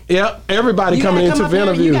plate, Yep, everybody coming into the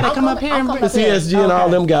interview. You gotta come up here and The CSG and all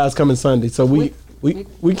them guys coming Sunday, so we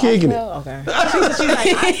kicking it. Okay. She's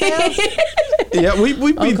like, Yeah, we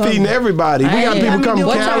be feeding everybody. We got people coming.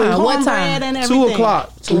 What time?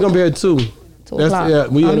 2:00. We're gonna be at 2. 2 o'clock. Yeah,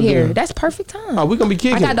 we I'm here. there. That's perfect time. Oh, we gonna be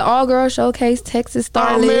kicking. I got the all girl showcase, Texas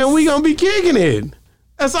Star Oh List. man, we gonna be kicking it.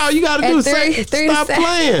 That's all you gotta do. At three Stop to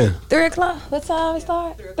playing. 3 o'clock. What time we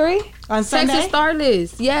start? 3 on Sunday. Texas Star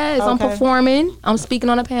List. Yes, I'm performing. I'm speaking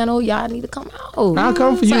on a panel. Y'all need to come out. I'll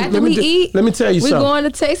come for So you. after we eat, let me tell you we something. going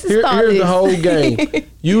to Texas Star Here's List. the whole game.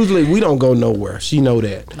 Usually we don't go nowhere. She know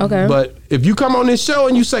that. Okay. But if you come on this show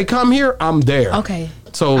and you say come here, I'm there. Okay.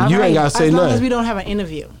 So All you right. ain't gotta say As long nothing. as we don't have an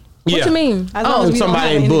interview. What you mean? As long as we don't somebody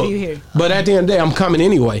have an ain't interview booked. here. But at the end of the day, I'm coming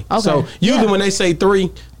anyway. Okay. So usually when they say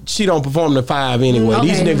 3, she don't perform the 5 anyway. Okay.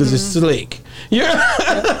 These niggas is slick. Yeah.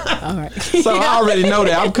 All right. So I already know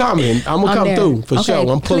that. I'm coming. I'm gonna come there. through for sure.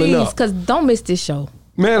 I'm pulling up. Because don't miss this show.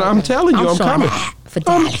 Man, I'm telling you, I'm showing coming. out for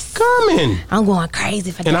I'm Dallas. coming. I'm going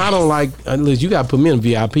crazy for And Dallas. I don't like, unless you got to put me in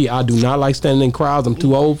VIP. I do not like standing in crowds. I'm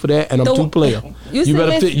too old for that, and I'm too player. You see better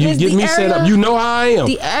Miss- you Miss get me set up. Diarra? You know how I am.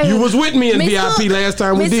 Diarra. You was with me in Miss VIP Hook. last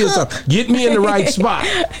time we Miss did Hook. something. Get me in the right spot.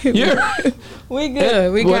 Yeah. We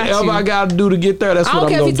good. We got Whatever you. I got to do to get there, that's I what don't I'm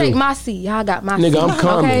care if going you to take do. my seat. Y'all got my seat. Nigga, I'm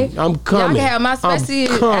coming. Okay? I'm coming. Y'all can have my I'm especially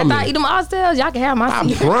coming. after I eat them oxtails. Y'all can have my I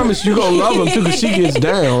seat. promise you going to love them too because she gets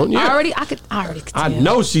down. Yeah. I already could I tell.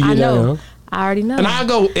 know she I get know. down. I already know. And I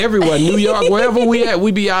go everywhere, New York, wherever we at.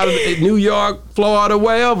 We be out of New York, Florida,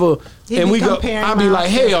 wherever. He And be we go. comparing I be like,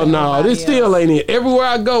 outfits hell to no, everybody this still ain't it. Everywhere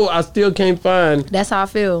I go, I still can't find, That's how I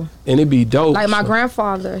feel. and it be dope. Like my So,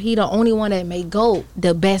 grandfather, he the only one that made goat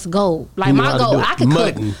the best goat. Like He knew my how to goat, do it. I could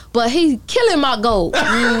Mutton. cook, but he killing my goat.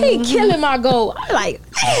 He killing my goat. I'm like,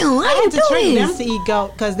 damn, I how you had to train do them this? to eat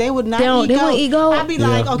goat because they would not They don't- eat they goat. won't eat goat? I'd be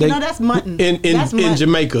like, okay, no, that's mutton. That's In mutton.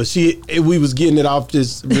 Jamaica, we was getting it off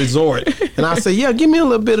this resort, and I said, yeah, give me a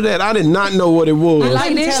little bit of that. I did not know what it was. I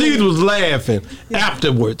like it. She was laughing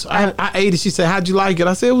afterwards. I ate it. She said, how'd you like it?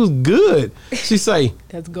 I said, it was good. She say,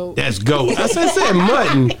 That's goat. that's goat. I said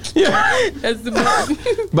mutton. Yeah. That's the mutton.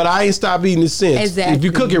 But I ain't stopped eating it since. Exactly. If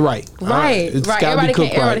you cook it right. Right, It's right. gotta be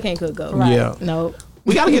cooked Everybody right. can't cook goat. Yeah. No.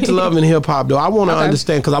 We got to get to Love and Hip Hop, though. I want to Okay.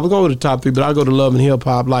 understand, because I was going to the top 3, but I go to Love and Hip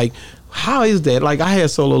Hop. Like, how is that? Like, I had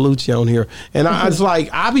Solo Lucci on here, and I was like,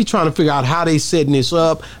 I be trying to figure out how they setting this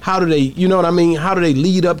up. How do they, you know what I mean? How do they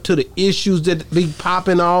lead up to the issues that be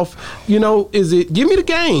popping off? You know, is it, give me the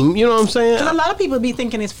game. You know what I'm saying? Because a lot of people be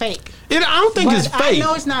thinking it's fake. I don't think But it's fake. I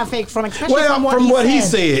know it's not fake especially Well, from what he he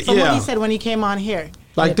said, said. From yeah. what he said when he came on here.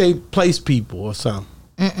 Like they place people or something.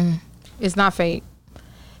 It's not fake.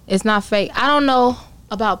 It's not fake. I don't know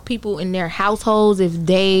about people in their households if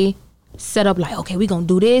they set up like, okay, we gonna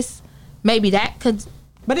do this. Maybe that could.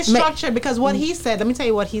 But it's structured because what he said, let me tell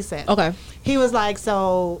you what he said. Okay. He was like,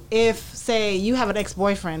 so if, say, you have an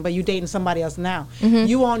ex-boyfriend, but you dating somebody else now,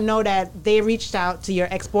 you won't know that they reached out to your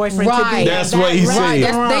ex-boyfriend to Right. be That's that what he restaurant.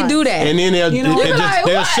 said. They do that. And then they'll, You know, they'll, you be just, like,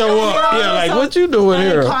 they'll what? show up. Yeah, like, So- what you doing and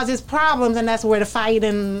here? it causes problems, and that's where the fight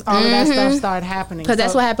and all of that stuff started happening. Because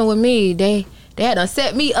that's what happened with me. They had to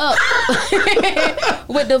set me up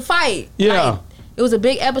with the fight. Yeah. Like, it was a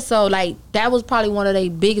big episode. Like, that was probably one of their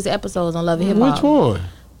biggest episodes on Love and Hip Hop. Which one?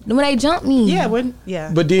 When they jumped me.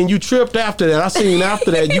 Yeah. But then you tripped after that. I seen after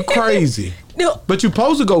that. You crazy. No, But you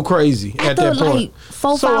supposed to go crazy at After, that point. like,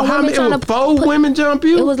 4, so 5 how women many? It trying was to 4 put- women jump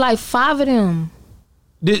you? it was like 5 of them.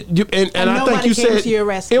 Did you? And And I think nobody you came said to your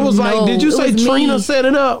rescue. it was No, like. Did you it say was Trina me. set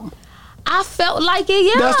it up? I felt like it,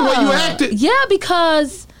 yeah. That's the way you acted? Yeah,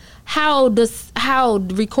 because how the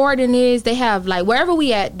recording is, they have like wherever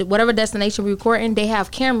we at, whatever destination we recording, they have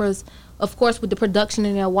cameras, of course, with the production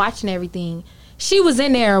and they're watching everything. She was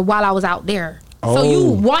in there while I was out there. So you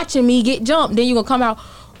Oh. watching me get jumped, then you gonna come out,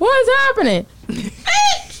 what is happening?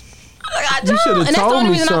 Bitch! I got You jumped. should've And that's the told only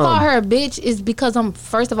me reason I call something. her a bitch is because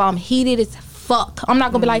first of all, I'm heated as fuck. I'm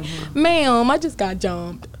not gonna be like, ma'am, I just got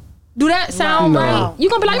jumped. Do that sound No. right? You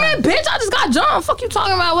gonna be like, man, bitch, I just got jumped. Fuck you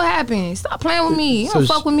talking about? What happened? Stop playing with me. You don't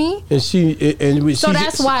fuck with me. And So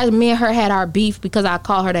that's why me and her had our beef, because I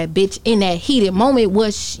called her that bitch in that heated moment.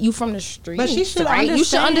 Was you from the street? But she should right? You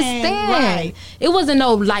should understand, understand. right. It wasn't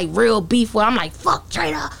no like real beef where I'm like, fuck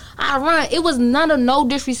Trina, I run. It was no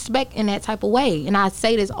disrespect in that type of way. And I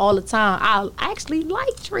say this all the time. I actually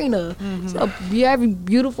like Trina. She's a very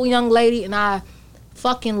beautiful young lady, and I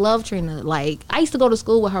fucking love Trina. Like, I used to go to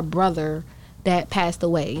school with her brother that passed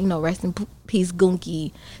away. You know, rest in peace,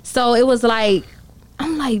 Gunky. So it was like,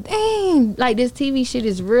 I'm like, dang, like this TV shit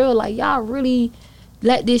is real. Like, y'all really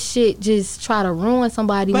let this shit just try to ruin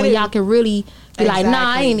somebody But when it- y'all can really be like, nah, I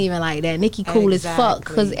Exactly. ain't even like that. Nikki cool as fuck.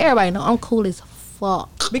 Because Exactly. everybody know I'm cool as fuck.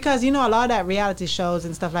 Because a lot of that reality shows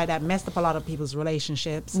and stuff like that messed up a lot of people's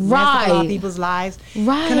relationships, messed up a lot Right. of people's lives,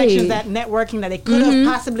 Right. connections, that networking that they could have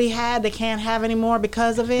possibly had, they can't have anymore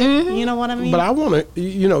because of it. You know what I mean? But I want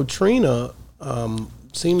to, Trina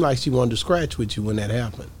seemed like she wanted to scratch with you when that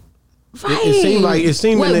happened. Right. It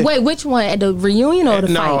seemed. Wait, which one? At the reunion or the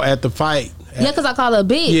no, fight? at the fight. Yeah, because I call her a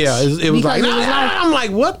bitch. Yeah, it was Because like, I'm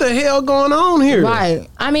like, what the hell going on here? right.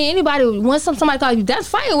 I mean, anybody, once somebody calls you, that's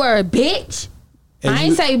fighting word, bitch. And I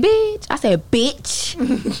ain't say bitch. I said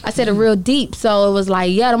bitch. I said it real deep. So it was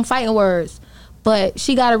like, yeah, them fighting words. But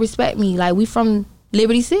she got to respect me. Like, we from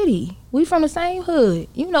Liberty City. We from the same hood.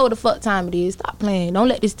 You know what the fuck time it is. Stop playing. Don't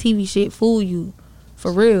let this TV shit fool you.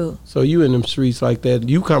 For real. So you in them streets like that?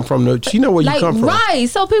 You come from she know where you come from, right?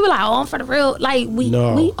 So people like, oh, I'm for the real. Like we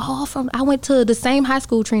all from. I went to the same high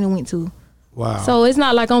school Trina went to. Wow. So it's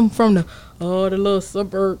not like I'm from the little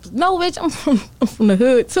suburbs. No, bitch, I'm from the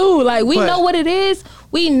hood too. Like we know what it is.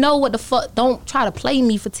 We know what the fuck. Don't try to play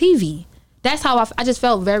me for TV. That's how I just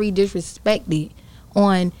felt very disrespected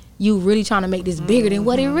on you really trying to make this bigger than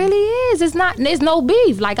what it really is. It's not. There's no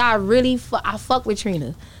beef. Like I fuck with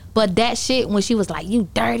Trina. But that shit, when she was like, you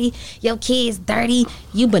dirty, your kid's dirty,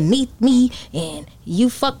 you beneath me, and you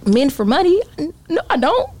fuck men for money. No, I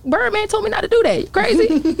don't. Birdman told me not to do that. You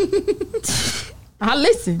crazy? I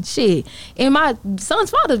listen, shit. And my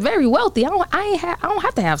son's father's very wealthy. I don't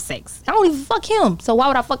have to have sex. I don't even fuck him. So why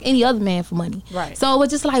would I fuck any other man for money? Right. So it was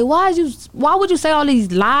just like, why would you say all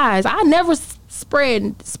these lies? I never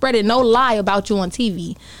spreading no lie about you on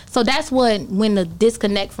TV. So that's when the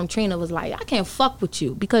disconnect from Trina was like, I can't fuck with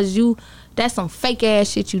you because that's some fake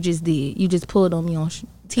ass shit you just did. You just pulled on me on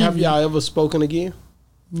TV. Have y'all ever spoken again?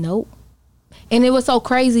 Nope. And it was so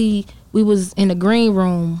crazy. We was in the green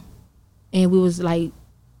room and we was like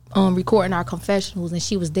recording our confessionals and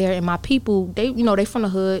she was there and my people, they from the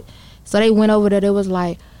hood. So they went over there.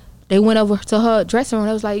 They went over to her dressing room.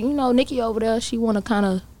 They was like, Nikki over there, she want to kind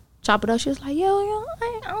of chop it up. She was like,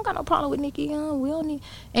 I don't got no problem with Nikki. We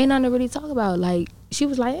ain't nothing to really talk about. Like, she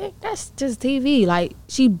was like, hey, that's just TV. Like,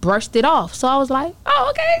 she brushed it off. So I was like, oh,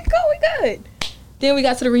 okay, cool, we good. Then we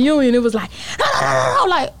got to the reunion. It was like,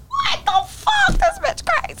 like, what the fuck? This bitch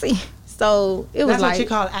crazy. So it was that's like, what you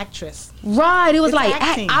call actress. right. It was It's like,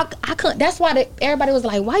 acting. I couldn't. That's why everybody was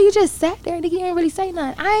like, why you just sat there and you didn't really say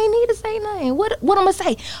nothing? I ain't need to say nothing. What I'm gonna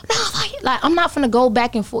say? No, like I'm not gonna go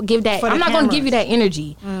back and forth. Give that. For the I'm not gonna give you cameras. that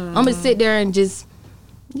energy. I'm gonna sit there and just,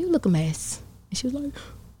 you look a mess. And she was like,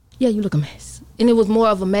 yeah, you look a mess. And it was more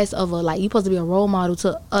of a mess of like, you supposed to be a role model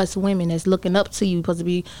to us women that's looking up to you. Supposed to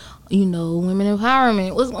be, women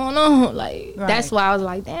empowerment. What's going on? Like, Right. that's why I was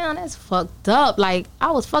like, damn, that's fucked up. Like, I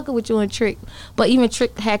was fucking with you and Trick. But even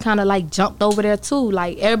Trick had kind of like jumped over there too.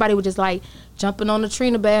 Like, everybody was just like jumping on the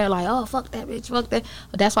Trina band, like, oh, fuck that bitch, fuck that.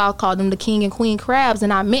 But that's why I called them the king and queen crabs.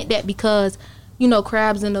 And I meant that because,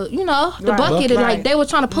 crabs in the, the Right. bucket. Right. Like, they were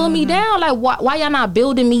trying to pull me down. Like, why y'all not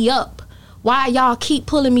building me up? Why y'all keep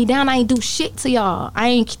pulling me down? I ain't do shit to y'all. I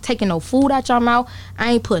ain't taking no food out y'all mouth.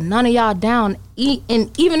 I ain't putting none of y'all down. And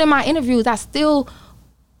even in my interviews, I still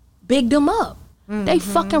big them up. They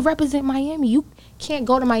fucking represent Miami. You can't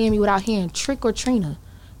go to Miami without hearing Trick or Trina.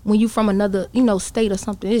 When you from another, state or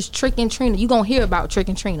something, it's Trick and Trina. You gonna hear about Trick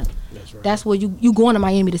and Trina. That's right. That's what you going to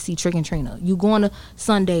Miami to see Trick and Trina. You going to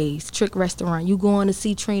Sundays, Trick restaurant. You going to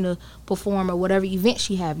see Trina perform or whatever event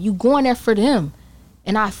she have. You going there for them.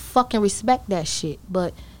 And I fucking respect that shit.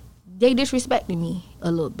 But they disrespected me a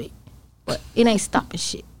little bit. But it ain't stopping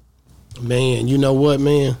shit. Man, you know what,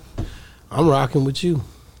 man? I'm rocking with you.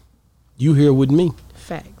 You here with me.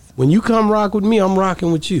 Facts. When you come rock with me, I'm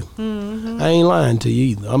rocking with you. I ain't lying to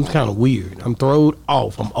you either. I'm kind of weird. I'm thrown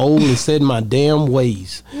off. I'm old and set in my damn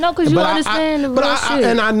ways. No, because you But understand the real shit.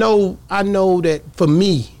 And I know that for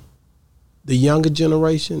me, the younger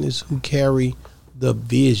generation is who carry the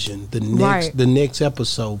vision, the next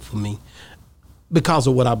episode for me, because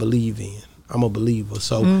of what I believe in. I'm a believer,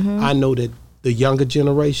 so I know that the younger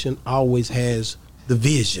generation always has the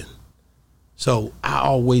vision. So I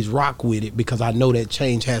always rock with it because I know that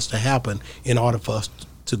change has to happen in order for us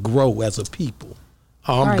to grow as a people.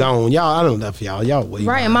 Oh, I'm Right. gone, y'all. I don't know if y'all way.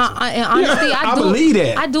 Right, and honestly, I believe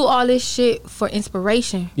that. I do all this shit for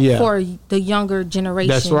inspiration for the younger generation.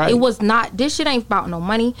 That's right. It was not. This shit ain't about no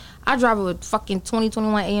money. I drive a fucking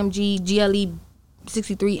 2021 AMG GLE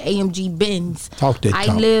 63 AMG Benz. Talk that I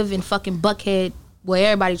talk. live in fucking Buckhead, where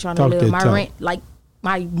everybody trying to Talk live. that My talk. rent, like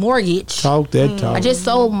my mortgage. Talk that talk. I just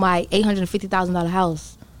sold my $850,000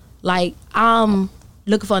 house. Like, I'm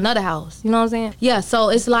looking for another house. You know what I'm saying? Yeah, so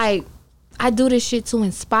it's like, I do this shit to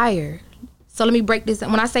inspire. So let me break this.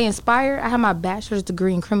 When I say inspire, I have my bachelor's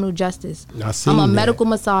degree in criminal justice. I'm a medical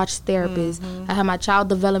massage therapist. I have my child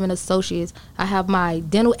development associates. I have my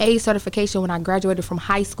dental aid certification when I graduated from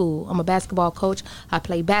high school. I'm a basketball coach. I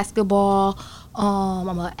play basketball.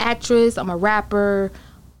 I'm an actress. I'm a rapper.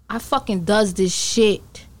 I fucking does this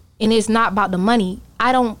shit. And it's not about the money.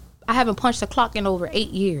 I haven't punched the clock in over 8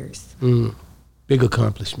 years. Big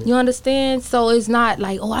accomplishment. You understand? So it's not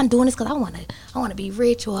like, oh, I'm doing this because I want to be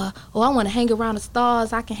rich, or I want to hang around the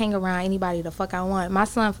stars. I can hang around anybody the fuck I want. My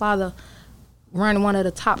son's father run one of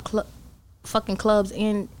the top fucking clubs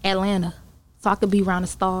in Atlanta, so I could be around the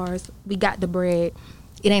stars. We got the bread.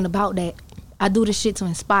 It ain't about that. I do this shit to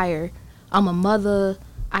inspire. I'm a mother.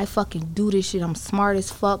 I fucking do this shit. I'm smart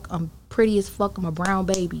as fuck. I'm pretty as fuck. I'm a brown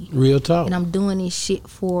baby. Real talk. And I'm doing this shit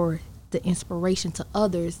for the inspiration to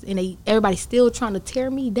others, and everybody's still trying to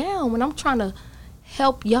tear me down when I'm trying to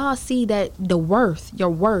help y'all see that your worth.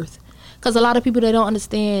 Because a lot of people that don't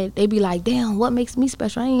understand, they be like, damn, what makes me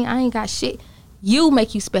special? I ain't got shit. You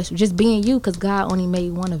make you special, just being you, because God only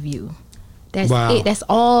made one of you. That's it. That's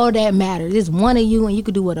all that matters. There's one of you, and you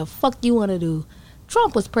can do what the fuck you want to do.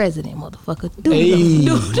 Trump was president, motherfucker. Do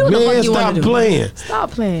the fuck you want to do.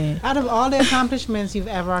 Stop playing. Out of all the accomplishments you've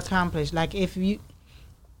ever accomplished, like if you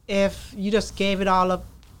just gave it all up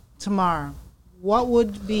tomorrow, what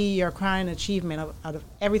would be your crowning achievement out of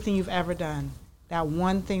everything you've ever done? That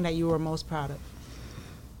one thing that you were most proud of?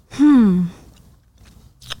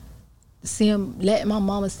 Let my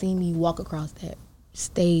mama see me walk across that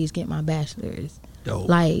stage, get my bachelor's. Dope.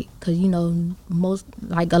 Like, cause you know, a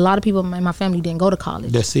lot of people in my family didn't go to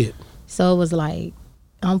college. That's it. So it was like,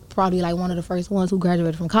 I'm probably like one of the first ones who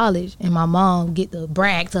graduated from college, and my mom get to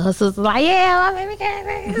brag to her sister like, yeah, my baby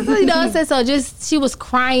graduated. You know what I'm saying? So just, she was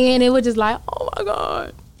crying. It was just like, oh my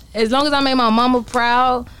God. As long as I made my mama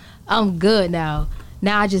proud, I'm good now.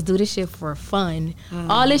 Now I just do this shit for fun.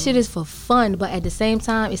 All this shit is for fun, but at the same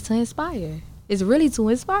time, it's to inspire. It's really to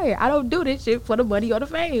inspire. I don't do this shit for the money or the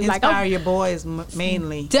fame. Inspire your boys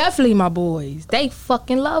mainly. Definitely my boys. They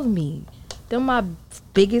fucking love me. They're my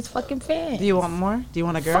biggest fucking fans. Do you want more? Do you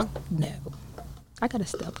want a girl? Fuck no. I got a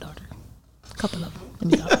stepdaughter. A couple of them. Let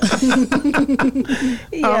me stop.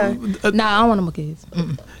 Yeah. Nah, I don't want no more kids.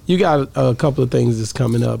 You got a couple of things that's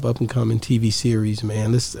coming up and coming TV series,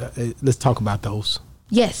 man. Let's talk about those.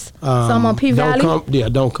 Yes. So I'm on P Valley.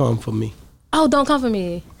 Don't come for me. Oh, don't come for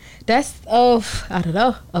me. That's I don't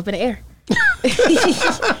know, up in the air.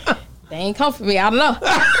 They ain't come for me. I don't know.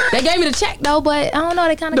 They gave me the check though, but I don't know.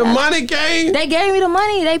 They kind of money came. They gave me the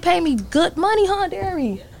money. They paid me good money, huh,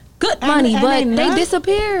 Derry? Good money, but they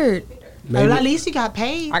disappeared. Well, at least you got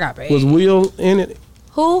paid. I got paid. Was Will in it?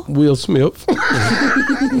 Who? Will Smith. You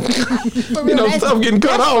know, stuff getting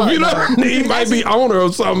cut off. You know, he might be owner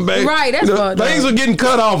or something, baby. Right, that's fucked up. Things are getting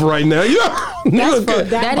cut off right now. You know,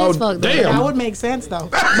 that is fucked up. Damn. That would make sense though.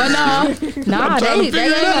 But nah, they gave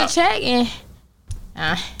me a check and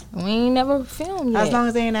we ain't never filmed yet. As long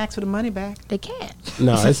as they ain't asked for the money back. They can't.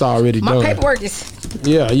 No, it's already done. My paperwork is.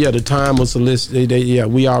 Yeah, the time was solicited.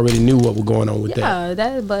 We already knew what was going on with that.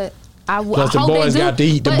 Yeah, but Plus, the boys got to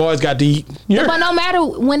eat. The boys got to eat. Yeah. But no matter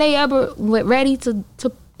when they ever went ready to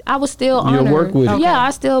I was still honored. You'll work with it. Yeah,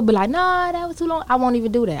 I still be like, nah, that was too long. I won't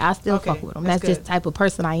even do that. I still fuck with them. That's just the type of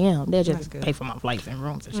person I am. They'll just pay for my flights and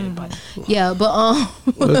rooms and shit. But yeah, but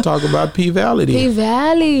let's talk about P Valley. P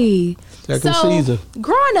Valley. Second season.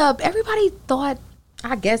 Growing up, everybody thought,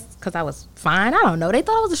 I guess, because I was fine. I don't know. They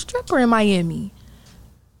thought I was a stripper in Miami.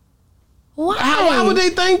 Why? Why would they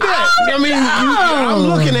think that? I'm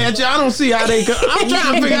looking at you. I don't see how they. I'm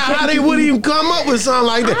trying to figure out how they would even come up with something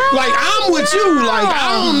like that. Like I'm with you. Like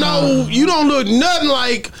I don't know. You don't look nothing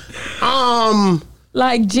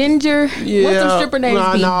like Ginger. Yeah. What's some stripper names?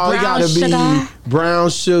 No, it gotta be Brown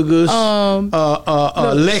Sugars.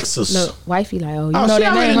 Lexus. Look, wifey, like, you know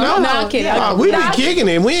that name? No, I'm kidding. Yeah. We be kicking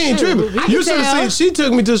it. We ain't tripping. You should have seen. She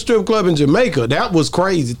took me to a strip club in Jamaica. That was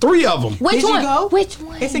crazy. 3 of them. Did you go? Which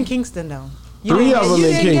one? It's in Kingston though. 3 of them in Kingston.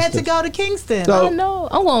 You didn't get to go to Kingston. So, I don't know.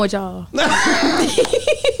 I'm going with y'all.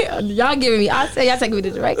 Y'all giving me. I say y'all taking me to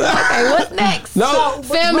Jamaica. Okay, what's next? No,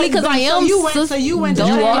 family, because I am. So you went to.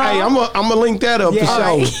 Hey, I'm gonna link that up for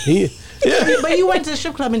sure. Yeah. But you went to the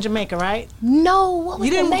strip club in Jamaica, right? No, what was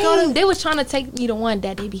you didn't the name? go to... They was trying to take me to one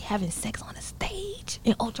that they be having sex on the stage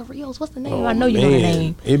in Ocho Rios. What's the name? I know you know the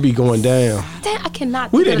name. It be going down. Damn, I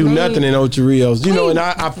cannot. We didn't do nothing in Ocho Rios, you know. And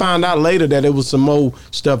I found out later that it was some more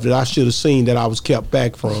stuff that I should have seen that I was kept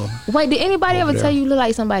back from. Wait, did anybody ever tell you look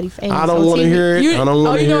like somebody famous? I don't want to hear it. I don't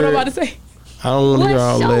want to hear it. You know what I'm about to say? I don't want to hear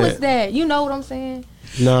all that. What show is that? You know what I'm saying?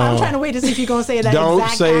 No. I'm trying to wait to see if you're gonna say that. Don't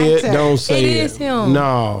exact say actor. it. Don't say it. It is him.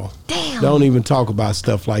 No. Damn. Don't even talk about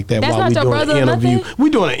stuff like that That's while not we're your doing brother an or interview. nothing? We're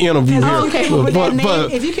doing an interview If here. you came up with that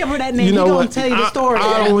name, if you came up with that name, you know he what? gonna tell you the story.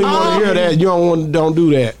 I don't even want to hear that. You don't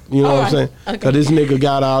do that. You know what I'm saying? Okay. Because this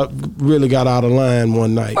nigga really got out of line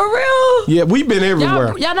one night. For real? Yeah, we've been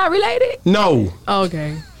everywhere. Y'all not related? No.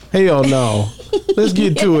 Okay. Hell no. Let's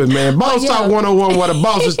get to it, man. Boss Talk 101, where the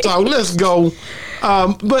bosses talk. Let's go.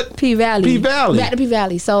 But P Valley. P Valley. Back to P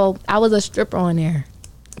Valley. So I was a stripper on there.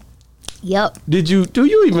 Yep. do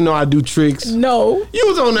you even know I do tricks? No. You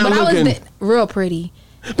was on there But looking. I was real pretty.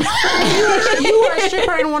 You were a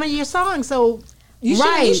stripper in one of your songs, so you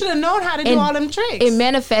Right. should have known how to do And all them tricks. It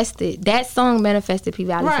manifested. That song manifested P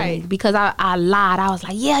Valley for me Right. because I lied. I was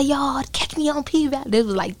like, yeah, y'all, catch me on P Valley. This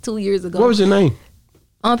was like 2 years ago. What was your name?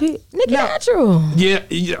 On P Nikki No. Natural. Yeah.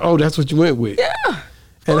 Oh, that's what you went with. Yeah.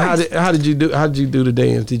 And how did you do the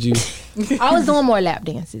dance? Did you? I was doing more lap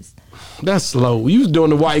dances. That's slow. You was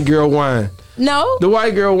doing the white girl wine. No. The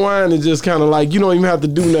white girl wine is just kind of like you don't even have to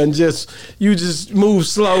do nothing. You just move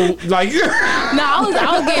slow, like. No,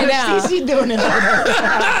 I was getting down. she doing it.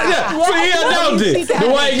 Yeah, so yeah, don't it? The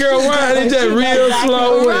white girl wine is just real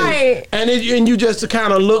slow, Right. and you just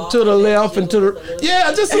kind of look to the left and to the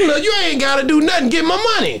just a little. You ain't got to do nothing. Get my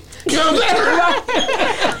money. You know what I'm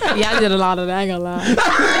saying? Yeah, I did a lot of that. I ain't gonna lie.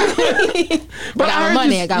 But I got I my heard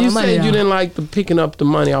money. you, I got you my money. said you though. didn't like the picking up the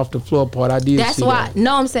money off the floor part. I did. That's see why. that.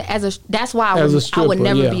 No, I'm saying that's why As a I stripper, would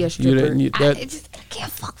never yeah. be You a stripper. didn't- I that-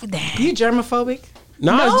 can't fuck with that. You germophobic?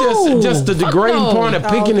 No, No. it's just the Fuck degrading no. point of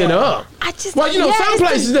picking it up. I just Well, you know, some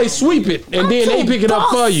places they sweep it and then they pick it up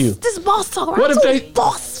for you. This boss talk. Right? What if I'm they- too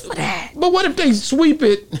boss for that? But what if they sweep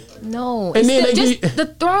it? No, And then it's they just get- the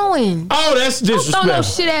throwing. Oh, that's Don't throw no disrespectful.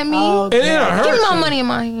 shit at me. And it'll hurt. Give me my money in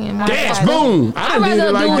my hand. Dash, I'd boom. I done did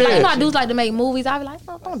it like you know that. how dudes like to make movies. I'd be like,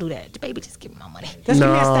 no, don't do that. Baby, just give me my money. Just give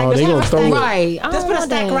me a stack. No, Let's they have gonna a throw stack. it. Right. I Let's don't put a want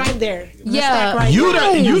stack that. right there. The Yeah. stack right You there.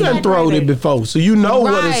 done Stack throwed right it there. before, so you know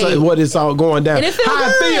Right. what it's all going down. And it feel How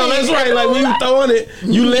I feel. good. That's right. Like when you throwing it,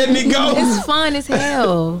 you letting it go. It's fun as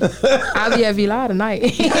hell. I'll be at Villa tonight.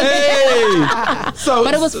 Hey, so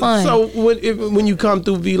But it was fun. So when you come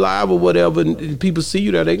through V Live or whatever, and people see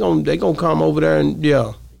you there, they gonna come over there and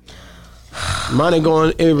money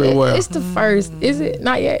going everywhere. It's the first. Is it?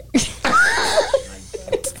 Not yet.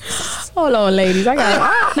 Hold on, ladies.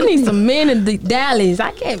 I need some men in the Dallas.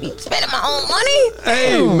 I can't be spending my own money.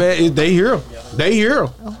 Hey man, they here.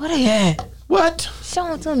 What they at? What? Show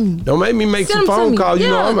them to me. Don't make me make Send some 'em to phone me. calls. You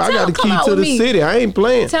Yeah, know, I tell got a 'em come key out to with the me. city. I ain't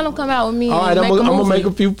playing. Tell them come out with me. All right, and I'm gonna movie. make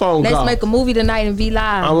a few phone Let's calls. make a movie tonight in V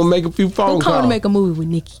Live. I'm gonna make a few phone Who calls. coming to make a movie with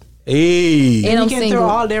Nikki? Hey. And I'm You can single. throw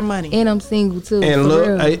all their money. And I'm single too. And for look,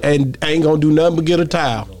 real. and ain't gonna do nothing but get a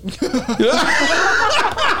towel.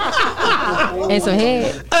 And some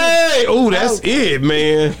head. Hey, oh, that's it,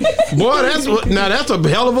 man. Boy, that's a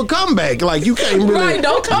hell of a comeback. Like you can't really. Right,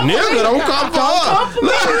 don't come for nigga, me. don't come for her.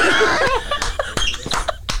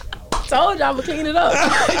 Told you I'm gonna clean it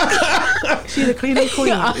up. She's a cleaning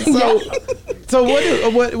queen. So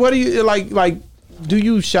what do you like? Do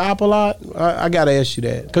you shop a lot? I gotta ask you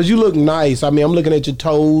that because you look nice. I mean, I'm looking at your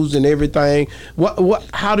toes and everything.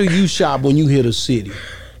 How do you shop when you hit a city?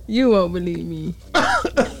 You won't believe me.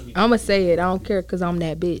 I'ma say it. I don't care because I'm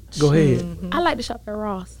that bitch. Go ahead. I like to shop at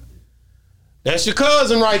Ross. That's your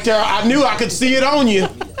cousin right there. I knew I could see it on you.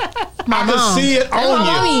 I could mom. see it on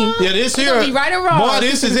my you. mommy. Yeah, this It's here. gonna be right in Ross. Boy,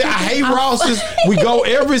 this is it. I hate Ross's. We go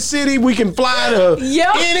every city. We can fly to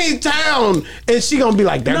Yep. any town, and she gonna be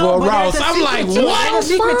like, "There go but Ross." there's a I'm like, secret to it. "What?" There's a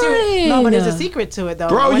secret to it. No, but there's a Fine. secret to it though.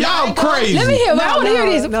 Bro, When y'all I go- crazy. Let me hear. I want to hear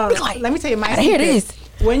this. No, Be like, let me tell you my I hear secret. this.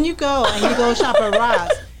 When you go and you go shop at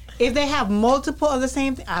Ross, if they have multiple of the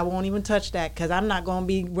same thing, I won't even touch that because I'm not going to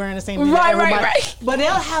be wearing the same thing. Right, that everybody. right. But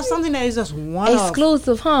they'll have something that is just one of,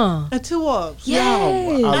 Exclusive, huh? a two of. Yes.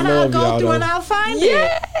 I And I'll love go y'all, through though. and I'll find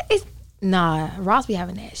Yeah. it. Nah, Ross be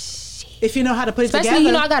having that shit. If you know how to put it Especially, together.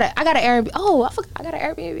 you know, I got an Airbnb. Oh, I forgot. I got an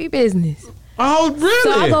Airbnb business. Oh,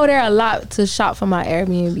 really? So I go there a lot to shop for my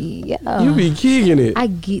Airbnb. Yeah. You be kicking it. I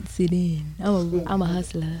gets it in. I'm a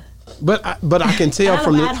hustler. But I can tell I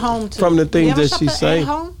from love at home too. from the You things ever that shop she at say.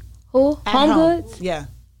 home? Who? At Home Goods? Yeah.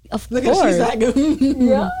 Of Look course. at she's like,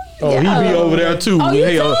 Yeah. Oh, he be over there too. Oh, you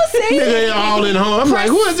Hell, too, see? nigga all in home. I'm like,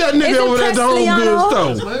 who is that Is nigga it over there at the Home Pressliano?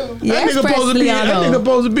 Goods store? Yes, that Pressliano. nigga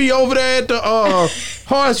supposed to be over there at the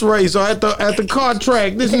horse race or at the car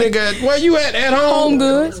track. This nigga, where you at home? Home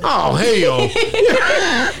Goods. Oh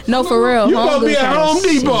hell, No, for real. you Home supposed to be Goods at got Home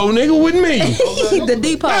shit. Depot, nigga, with me. The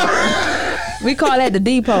depot. We call that the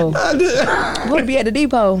depot. We'll be at the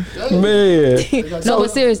depot. Man. No,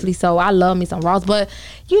 but seriously, so I love me some Ross. But,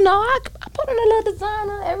 you know, I put on a little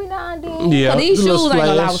designer every now and then. Yeah, 'Cause these a shoes, little I ain't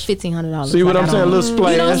gonna lie, splash. was $1,500. See what I'm saying? A little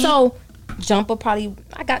splash. You know, so jumper probably,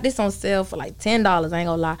 I got this on sale for like $10, I ain't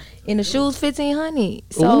gonna lie. And the shoes $1,500.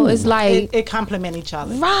 So Ooh. it's like, It complement each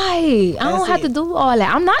other. right. I don't That's have it. to do all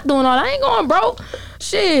that. I'm not doing all that. I ain't going broke.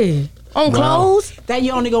 Shit. On clothes. That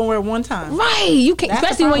you only gonna wear one time. Right. You can't, That's the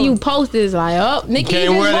especially when you problem. post this like, oh, Nikki, Can't you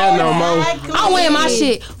just wear that wore no more. Exactly. I wear my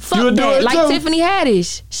shit. Fuck You'll do that. it Like too? Tiffany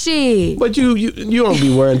Haddish. Shit. But you don't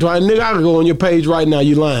be wearing twice. Nigga, I can go on your page right now.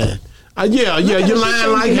 You lying. Yeah, at you're what lying she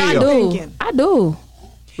like thinking. I hell. do. Thinking. I do.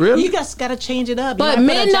 Really? You just gotta change it up. You But gotta put a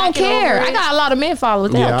men don't jacket care. over I it. got a lot of men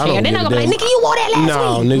followers. They Yeah, I don't don't care. They're give not a gonna be like, damn. Nikki, you wore that last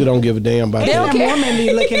No, week. nigga don't give a damn about It's that. them women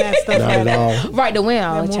be looking at stuff Not like at that. all. Right, the win,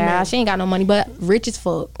 woman. child. She ain't got no money, but rich as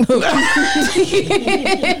fuck.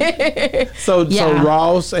 So Yeah.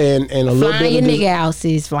 Ross and a little Flying bit your of nigga out,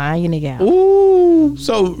 sis. Flying your nigga out. Ooh,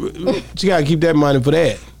 so you gotta keep that money for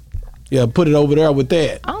that. Yeah, put it over there with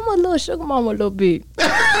that. I'm a little sugar mama a little bit.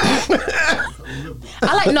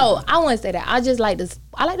 I wouldn't say that. I just like to,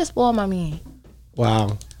 spoil my man.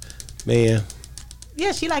 Wow, man.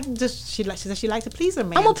 Yeah, she said she like to please her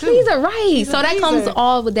man. I'm a too. pleaser, right? She's a So that comes pleaser.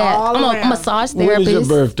 all with that. All I'm a around. massage When is your therapist.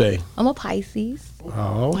 birthday? I'm a Pisces.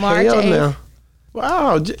 Oh, March hell 8th. now.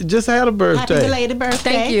 Wow, just had a Happy birthday. belated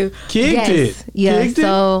birthday. Thank you. Kicked yes. it. Yeah. Kicked it?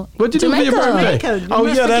 So What'd you do for your Jamaica. birthday? Jamaica. You Oh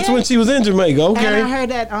must yeah, that's forget. when she was in Jamaica. And I Okay. heard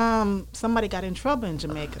that somebody got in trouble in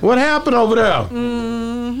Jamaica. What happened over there?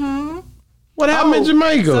 Mm-hmm. What happened in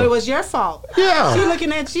Jamaica? So it was your fault. Yeah. She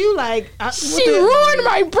looking at you like She ruined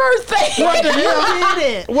my birthday. What the hell? You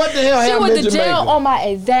did it. What the hell She happened went in to jail Jamaica? on my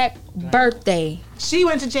exact birthday. She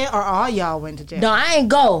went to jail, or all y'all went to jail. No, I ain't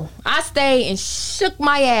go. I stayed and shook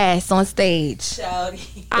my ass on stage. I And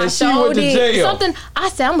she went showed to it. jail. Something. I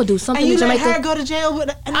said I'm gonna do something And you in let Jamaica. her go to jail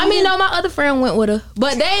with. I mean, no, my other friend went with her,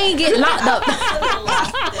 but they ain't get locked up.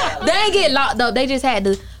 They ain't get locked up. They just had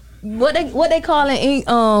to what they call it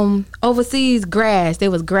overseas grass. They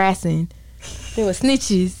was grassing. They were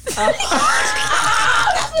snitches.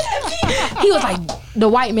 He was like, the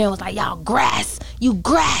white man was like, y'all grass, you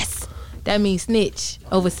grass. That means snitch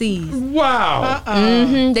overseas. Wow.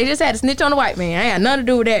 They just had to snitch on the white man. I ain't got nothing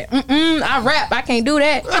to do with that. I rap. I can't do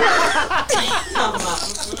that.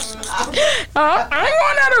 I ain't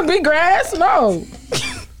going out to big grass. No.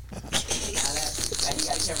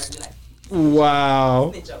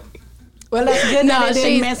 Wow. Well, that's good. No, that they she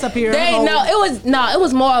didn't mess up your. whole- it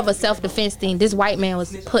was more of a self-defense thing. This white man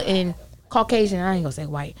was putting Caucasian. I ain't gonna say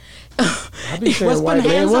white. I be saying What's white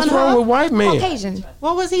putting man. hands What's on wrong her? with white man? Caucasian.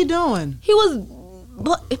 What was he doing? He was,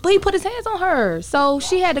 but he put his hands on her, so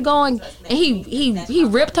she had to go and he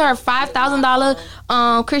ripped her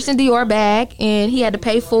 $5,000 Christian Dior bag, and he had to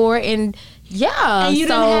pay for it, and yeah. And you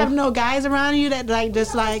so, didn't have no guys around you that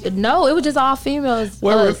just like. no, it was just all females.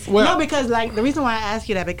 us. No, because like the reason why I ask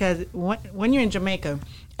you that because when you're in Jamaica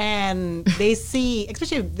and they see,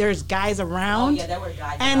 especially if there's guys around, there were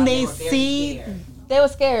guys and around, they were very see. scared. They were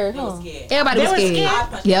scared. Huh? scared. Everybody They was were scared. scared? I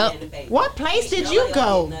punched Yep. them in the face. What place did you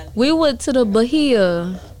go? We went to the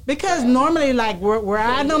Bahia. Because normally, like where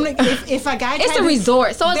I normally, if a guy, It's tried a to-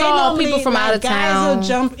 resort, so it's they all normally, people from like, out of guys town. will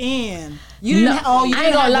jump in. You didn't. No, you I ain't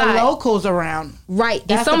didn't gonna have lie. the locals around. Right. And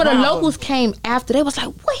That's some the of the problem. locals came after. They was like,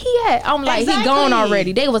 where he at? I'm like, he Exactly. gone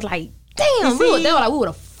already. They was like, damn, You they were see? like, we would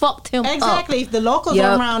have fucked him Exactly. up. If the locals Yep.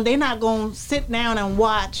 are around, they're not gonna sit down and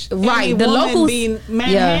watch. Right. Any The woman locals being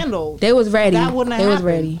manhandled. They was ready. That wouldn't have They was happened.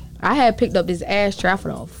 ready. I had picked up this ass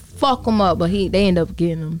Trafford off. Fuck him up, but they ended up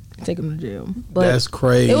getting him, taking him to jail. But That's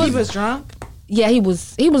crazy. He was drunk. yeah, he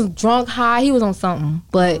was drunk, high. He was on something,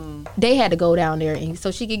 but they had to go down there and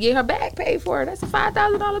so she could get her bag paid for. That's a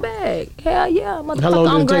 $5,000 bag. Hell yeah, motherfucker. How long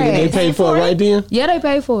I'm did it take? They grass. paid for it right then? Yeah, they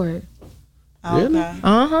paid for it. Really?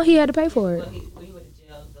 Okay. He had to pay for it,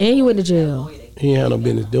 and he went to jail. He ain't had no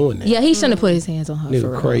business doing that. Yeah, he shouldn't have put his hands on her. For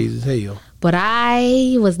Nigga real. crazy as hell. But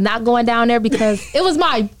I was not going down there because it was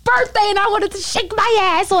my birthday and I wanted to shake my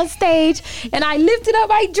ass on stage. And I lifted up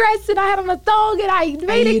my dress and I had on a thong and I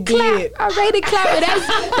made you it clap. did. I made it clap. And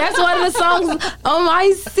that's one of the songs on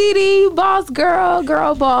my CD, Boss Girl,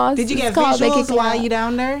 Girl Boss. Did you It's get called Make It visuals while Clap. you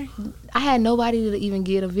down there? I had nobody to even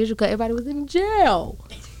get a visual because everybody was in jail.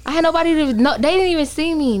 I had nobody to, no, they didn't even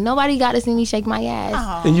see me. Nobody got to see me shake my ass.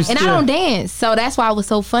 Oh. And you And I still, don't dance, so that's why it was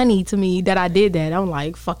so funny to me that I did that. I'm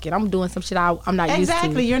like, fuck it, I'm doing some shit I'm not used to.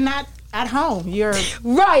 Exactly. You're not at home. You're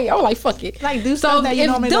Right, I'm like, fuck it. like do So stuff that you if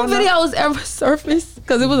normally them don't know. videos ever surface,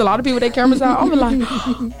 because it was a lot of people with their cameras out, I'm like,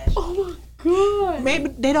 oh my god. Maybe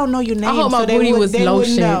they don't know your name. I hope so my they booty would, was they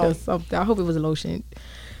wouldn't lotioned know. or something. I hope it was lotioned.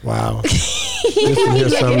 wow. Listen here,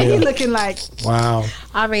 something He else. looking like Wow.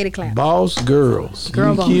 I rated clap. Boss girls.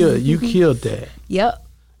 Girl you boss. killed that. Yep.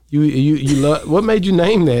 You love. What made you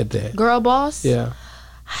name that? Girl boss. Yeah.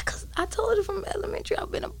 Cause I told you from elementary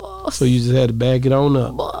I've been a boss. So you just had to bag it on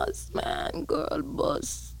up. boss, man, girl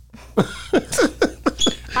boss.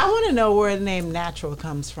 I want to know where the name Natural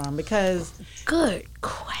comes from because Good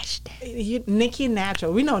question. Nikki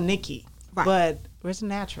Natural. We know Nikki, Right. but where's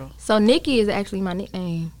Natural? So Nikki is actually my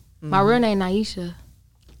nickname. My real name Naisha.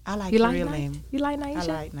 I like You your like real Na- name. You like I Naisha?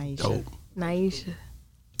 like Naisha. Dope. Naisha.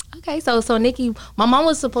 Okay, so Nikki, my mom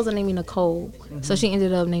was supposed to name me Nicole, so she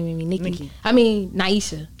ended up naming me Nikki. Nikki. I mean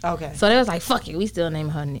Naisha. Okay. So they was like, "Fuck it, we still name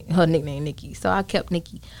her nickname Nikki." So I kept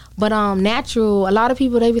Nikki. But Natural. A lot of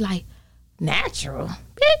people they be like, "Natural,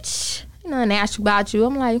 bitch, you know natural about you."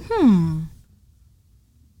 I'm like,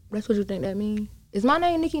 That's what you think that means? Is my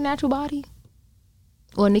name Nikki Natural Body?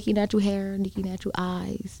 Or Nikki Natural Hair, Nikki Natural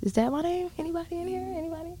Eyes? Is that my name? Anybody in here?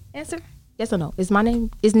 Anybody? Answer? Yes or no? Is my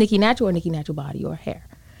name is Nikki Natural or Nikki Natural Body or hair?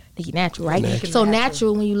 Nikki Natural, right? Natural. So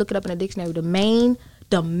natural, when you look it up in the dictionary,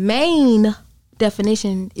 the main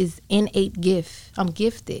definition is innate gift. I'm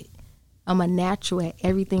gifted. I'm a natural at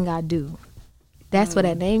everything I do. That's where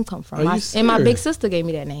that name come from. Are you And my big serious? sister gave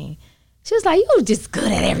me that name. She was like, "You just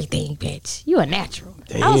good at everything, bitch. You a natural."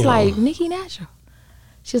 I was Damn. like, "Nikki Natural."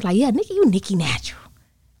 She was like, "Yeah, Nikki, you Nikki Natural."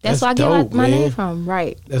 That's That's where I get dope, my man. name from.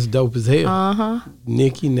 Right. That's dope as hell. Uh-huh.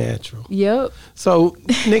 Nikki Natural. Yep. So,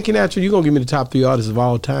 Nikki Natural, you're going to give me the top 3 artists of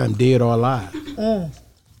all time, dead or alive.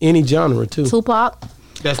 Any genre, too. Tupac,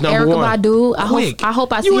 That's number Erica 1. Badu. Quick. I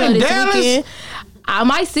hope I see You her in this Dallas? weekend. I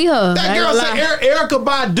might see her. That I ain't girl gonna lie. said Erica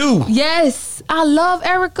Badu. Yes, I love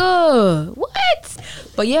Erica. What?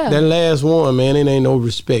 But yeah, That last one, man, it ain't no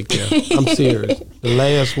respect there. I'm serious. The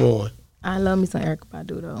last one. I love me some Erica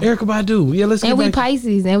Badu though. Erica Badu. Yeah, let's And get we back.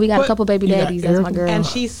 Pisces, and we got What? a couple baby You got daddies. That's my Erica? girl. And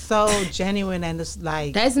she's so genuine and just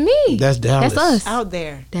like That's me. That's Dallas. That's us. out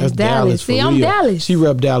there. That's Dallas. for See, I'm real. Dallas. She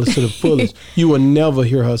rep Dallas to the fullest. You will never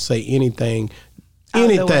hear her say anything Out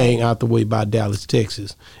the way. out the way by Dallas,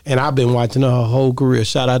 Texas. And I've been watching her whole career.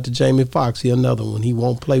 Shout out to Jamie Foxx. He another one. He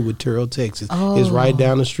won't play with Terrell, Texas. It's right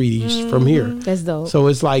down the street. He's from here. That's dope. So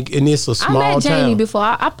it's like, and it's a I small met Jamie town. before.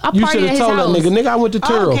 I You partied should at have his told house. that nigga, I went to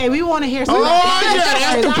Terrell. Okay, we want to hear some. Oh, yeah,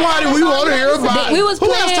 after party, we want to hear about it. We was Who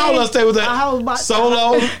else playing- told us they was I hope at about-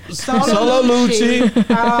 Solo Lucci.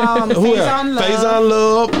 Faison Who else? Love. Faison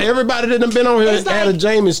Love. Everybody that done been on here It's had a like-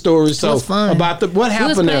 Jamie story. So was fun. about what We was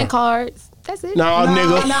happened playing there? cards. That's it. No,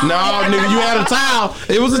 nigga. no. Nigga. You had a towel.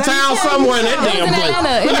 It was a Let me towel tell you somewhere in that something. It was damn in place.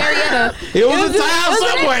 Atlanta, in Marietta. It was a towel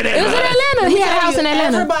somewhere in It was in that Atlanta. He had a house in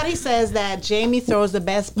Atlanta. Everybody says that Jamie throws the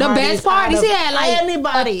best The parties. best parties. out He of had like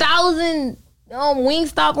anybody. 1,000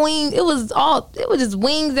 Wingstop wings. It was just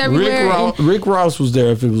wings everywhere. Rick Ross was there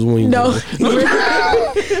if it was wings. No.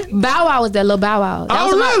 Bow Wow was there, Lil Bow Wow. That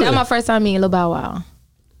was really? that was my first time meeting Lil Bow Wow.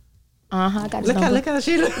 I got his Look number. at her.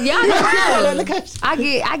 She Yeah, I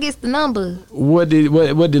know. I get the number. What did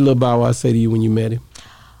Lil Bow Wow say to you when you met him?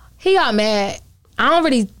 He got mad. I don't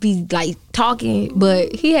really be like talking,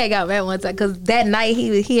 but he had got mad one time because that night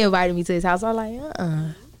he invited me to his house. I was like,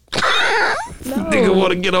 no. Nigga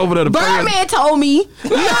want to get over there to pay. Birdman told me.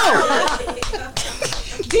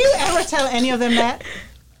 Do you ever tell any of them that?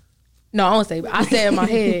 No, I don't say. I say in my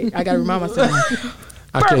head. I gotta remind myself.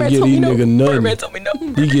 I can't Birdman give told these me no. niggas nothing. Birdman told me no.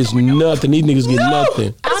 He gets nothing. These niggas get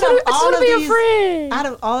nothing. I just want to be a friend. Out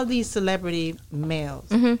of all of these celebrity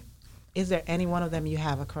males, is there any one of them you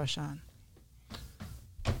have a crush on?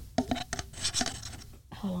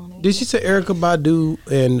 Did she say Erica Badu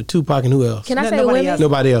and Tupac and who else? Can I No, say nobody women? else.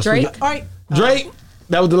 Nobody else. Drake? We got- All right. Drake?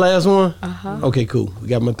 That was the last one? Okay, cool. We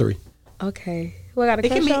got my 3. Okay. Who I got a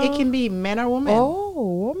It crush on? can be men or women. Oh,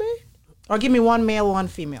 woman. Or give me one male, one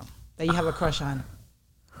female that you have a crush on.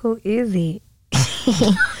 Who is it?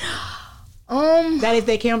 That if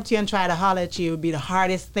they came up to you and tried to holler at you, it would be the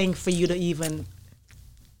hardest thing for you to even.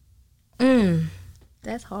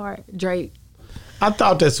 That's hard. Drake. I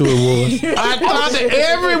thought that's who it was. I thought that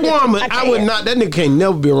every woman, I would not, that nigga can't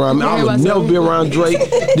never be around me. I would never be around Drake.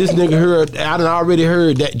 This nigga heard, I done already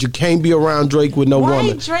heard that you can't be around Drake with no Why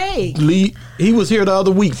woman. Drake? Lee, he was here the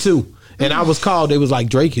other week too. And I was called, they was like,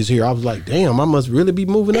 Drake is here. I was like, damn, I must really be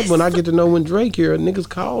moving up when I get to know when Drake here. Niggas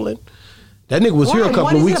calling. That nigga was here a Why? couple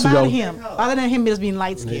What of is weeks it about ago. him? Other than him just being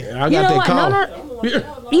light skinned. I You got know that what?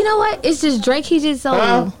 call. You know what? It's just Drake. He just so.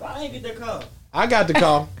 Huh? I ain't get that call. I got the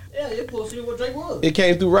call. Yeah, you're supposed to see what Drake was. It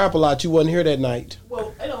came through Rap a Lot. You wasn't here that night.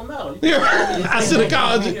 Well, it don't matter. I should have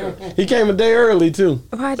called you. He came a day early too.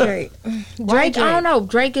 Why Drake? Drake, I don't know.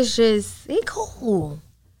 Drake is just he cool.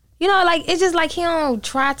 You know, like it's just like he don't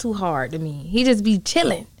try too hard to me. He just be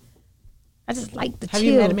chilling. I just like the Have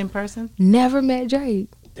chill. you met him in person? Never met Drake.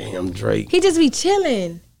 Damn, Drake. He just be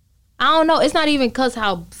chilling. I don't know. It's not even cause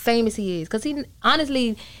how famous he is. Cause he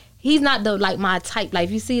honestly, he's not the like my type. Like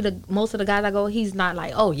if you see the most of the guys I go, he's not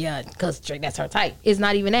like, oh yeah, cause Drake, that's her type. It's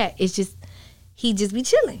not even that. It's just he just be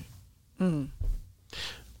chilling.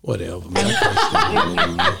 Whatever, man.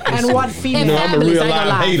 And what And female? I'm a Fabulous, real I ain't gonna live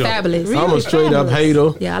lie. hater. Fabulous. I'm a straight up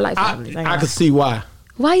hater. Yeah, I like Fabulous. I can see why.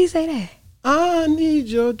 Why you say that? I need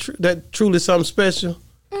your that truly something special.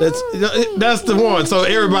 That's the one. So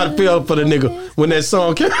everybody fell for the nigga when that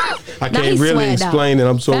song came. I Nah, can't he really swagged out. explain it.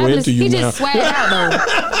 I'm so Fabulous, into you he now. just swagged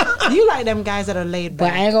out though. You like them guys that are laid But I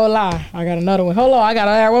back. ain't gonna lie. I got another one. Hold on, I gotta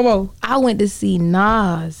add one more. I went to see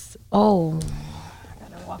Nas. Oh.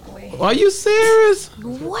 Are you serious?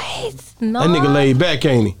 What? No. That nigga laid back,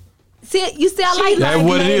 ain't he? See, you see, I like That's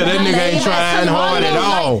what it is. That nigga ain't laid back. trying hard at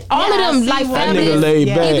all. All Yeah, I of them see like why. That Fabulous. nigga laid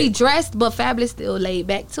Yeah. back. He be dressed, but Fabulous still laid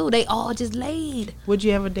back too. They all just laid. Would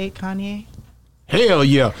you ever date Kanye? Hell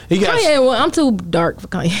yeah. He got Kanye, well, I'm too dark for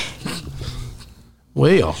Kanye.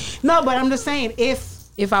 well. No, but I'm just saying,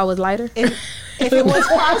 if I was lighter, it was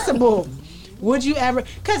possible, would you ever?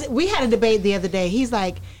 Because we had a debate the other day. He's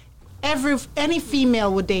like, any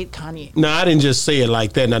female would date Kanye. No, I didn't just say it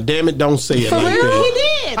like that. Now, damn it, don't say it For like real? that.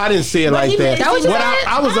 He did. I didn't say it But like he that. made it That what you What said?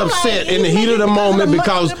 I was I'm upset like, in the he heat of the made it moment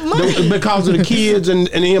because because of the money. of the kids and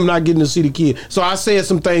him not getting to see the kid. So I said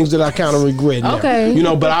some things that I kind of regret now. Okay. You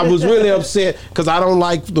know, but I was really upset because I don't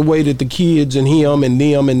like the way that the kids and him and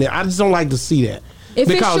them and I just don't like to see that. if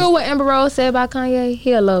Because- it's true what Amber Rose said about Kanye,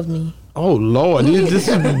 he'll love me. Oh Lord, this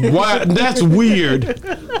is why that's weird.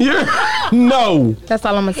 No, That's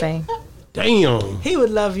all I'm gonna say. damn, He would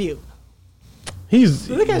love you. he's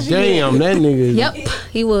Look at you. damn that nigga. Yep,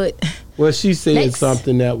 he would. Well, she said Next.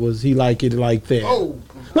 something that was he like it like that. Oh,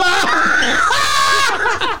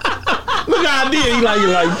 Look how I did. He like it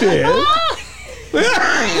like that.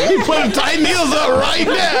 He put the tight heels up right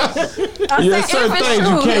now. Yeah, certain if it's things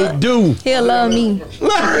you true. can't do. He'll love me.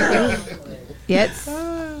 Yes,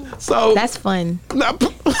 So that's fun. now,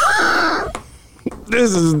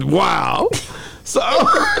 this is wild. So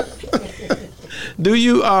do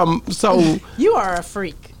you so You are a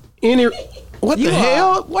freak. any what You the are.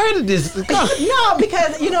 hell? Where did this come? No,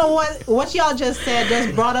 because you know what y'all just said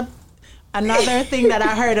just brought up another thing that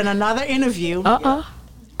I heard in another interview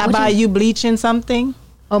about you bleaching something.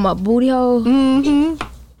 Oh, my booty hole.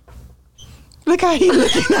 Look how he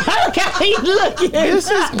looking. Look how he looking. This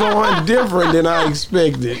is going different than I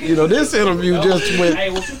expected. You know, this interview just went hey,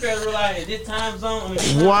 what you better realize at this time zone,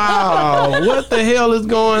 I mean, wow. What the hell is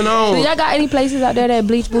going Do on? y'all got any places out there that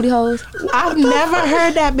bleach booty holes? I've never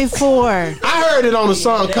heard that before. I heard it on the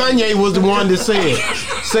song. Kanye was the one that said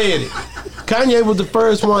it. Kanye was the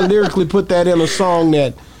first one lyrically put that in a song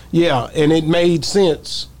that, yeah, and it made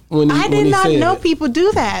sense when he, I when did he not said know it. people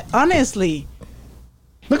do that, honestly.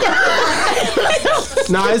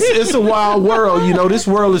 Now it's a wild world. You know, this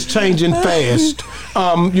world is changing fast.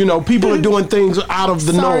 You know, people are doing things out of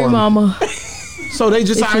the Sorry, norm. mama. So they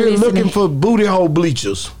just If out you're here looking listening. for booty hole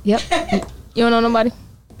bleachers. Yep. You don't know nobody?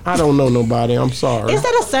 I don't know nobody. I'm sorry. Is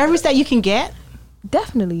that a service that you can get?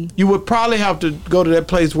 Definitely. You would probably have to go to that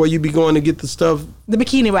place where you be going to get the stuff, The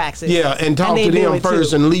bikini waxes. yeah, and talk they to do them it,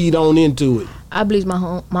 first too. and lead on into it. I bleach my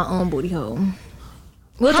own booty hole.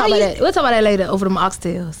 We'll How talk about you- that. We'll talk about that later over them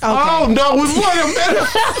oxtails. Oh no!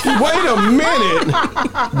 Wait a minute!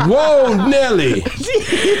 Whoa, Nelly!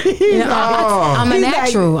 Oh, I'm a He's like-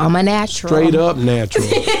 natural. I'm a natural. straight up natural.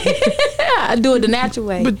 I do it the natural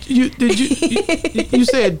way. But you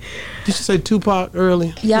said did you say Tupac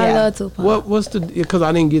earlier? yeah, I Yeah. love Tupac. What's the? Because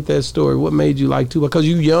I didn't get that story. What made you like Tupac? Because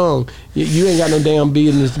you young. You ain't got no damn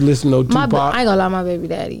business to listen to no I Tupac. ain't gonna lie, my baby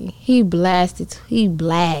daddy. He blasts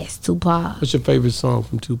Tupac. What's your favorite song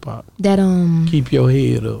from Tupac? That Keep your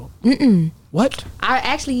head up. What? I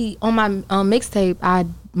actually on my mixtape,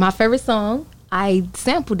 my favorite song, I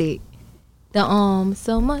sampled it. The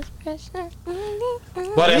so much pressure.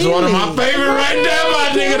 Well, that's one of my favorite right there, my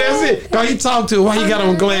nigga. That's it. Go, you talk to her. Why you got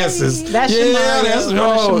on glasses? That's yeah, Shamaria. that's One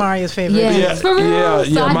of Shamaria's favorite. Yeah, Yeah, for real. yeah, So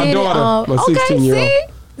yeah, I my did daughter, it, my okay, 16-year-old.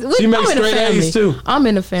 see? She makes I'm in the straight A's, family. too. I'm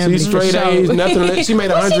in the family. She's for straight sure. A's. Nothing. She made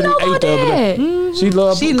What she know 108 about of that? it. She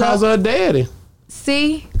loved She because of her daddy.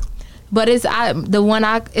 See, but it's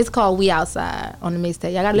it's called We Outside on the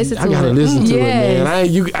mixtape. Y'all gotta listen to I it. gotta listen to Yes.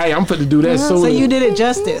 it, man. I'm finna do that soon. So you did it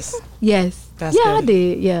justice. Yes. That's yeah, I good.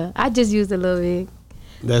 did. Yeah, I just used a little bit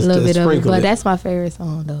That's of it. sprinkle But it. that's my favorite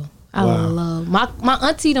song though. I Wow. love my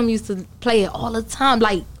auntie them used to play it all the time,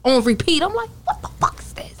 like on repeat. I'm like, what the fuck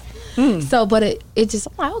is this? So, but it just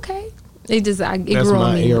I'm like, okay, It That's grew on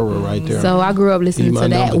my me. era right there. So I grew up listening my to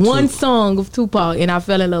that number one two. song of Tupac, and I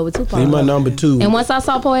fell in love with Tupac. He my number 2. And once I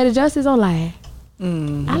saw Poetic Justice, I'm like,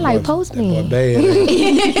 I like Boy, Postman. bad.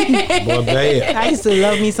 Boy, bad. I used to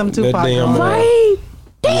love me some Tupac. damn growing up. Right?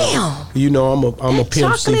 Damn. You know, I'm a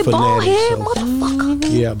Pimp C Chocolate ball fanatic. head So.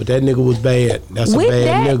 motherfucker. Yeah, but that nigga was bad. That's With a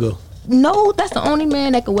bad that- nigga. No, that's the only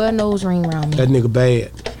man that could wear a nose ring around me. That nigga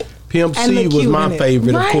bad. Pimp And C look was cute my in it.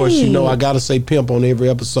 favorite. Of course, you know Right. I gotta say Pimp on every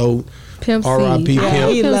episode. Pimp C. R.I.P. I Pimp. love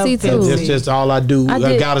He Pimp loved C Pimp too. C. That's just all I do. I I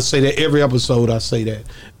did. gotta say that every episode I say that.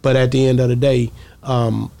 But at the end of the day,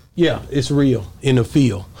 yeah, it's real in the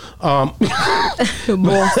field.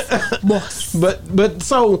 Boss. But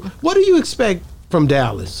so, what do you expect from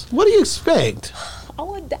Dallas? What do you expect? I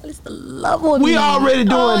want Dallas to love on We me. already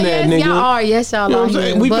doing that, yes, nigga. Y'all are. Yes, y'all You know are. what I'm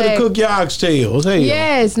saying? here. We But finna cook your oxtails. Hey.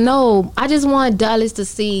 yes, no. I just want Dallas to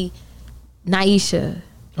see Naisha,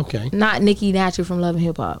 Okay. not Nicki Natural from Love and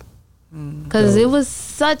Hip Hop. Because it was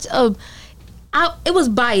such a... it was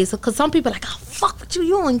biased. Because some people are like, oh, fuck with you.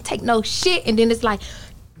 You don't take no shit. And then it's like,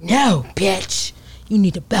 no, bitch. You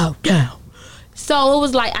need to bow down. So it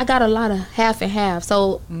was like, I got a lot of half and half.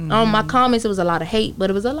 So on my comments, it was a lot of hate. But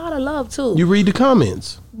it was a lot of love, too. You read the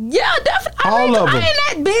comments. Yeah, definitely. All of I them.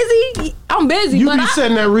 ain't that busy. I'm busy, You but be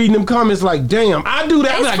sitting there reading them comments like, damn, I do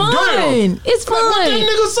that. it's Like, fun. damn. It's fun. What that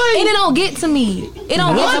nigga say? And it don't get to me. It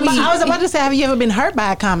don't get to me. I was about to say, have you ever been hurt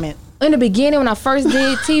by a comment? In the beginning, when I first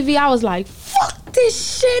did TV, I was like, fuck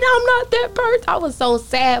this shit. I'm not that person. I was so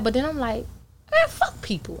sad. But then I'm like, man, fuck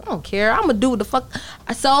people. I don't care. I'm going to do what the fuck.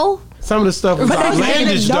 So, Some of the stuff is But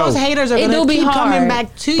outlandish, though. those haters are it going do to be keep hard. coming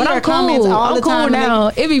back to But your I'm cool. comments all I'm the cool time. now.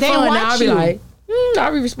 It be They fun now. watch I'll be you. like,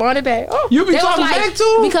 I'll be responding back. Oh, You be they was talking back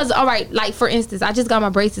to 'em? Because, all right, like, for instance, I just got my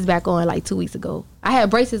braces back on like 2 weeks ago. I had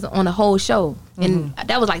braces on the whole show. And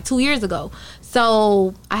that was like 2 years ago.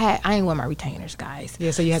 So, I ain't wear my retainers, guys.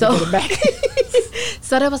 Yeah, so you had to put it back.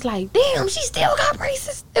 So they was like, damn, she still got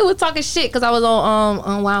braces. They was talking shit because I was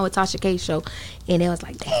on Wine with Tasha K show. And they was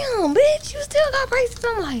like, damn, bitch, you still got braces.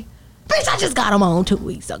 I'm like, bitch, I just got them on 2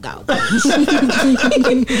 weeks ago.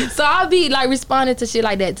 So I'll be like responding to shit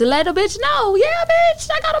like that to let a bitch know, yeah, bitch,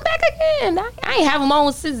 I got them back again. I ain't have them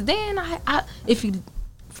on since then. If you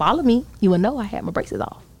follow me, you would know I had my braces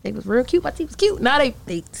off. They was real cute. My teeth was cute. Now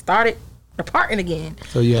they started departing again.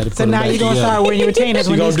 So you had to put So them now back you're going to together. start wearing your retainers She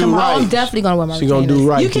when gonna these do come right. out. I'm definitely gonna wear my She gonna retainers. do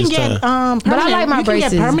right You can this get time. permanent. But I like my you can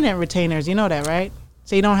braces. get permanent retainers. You know that, right?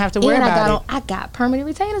 So you don't have to worry And about it. I got permanent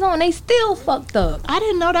retainers on. They still fucked up. I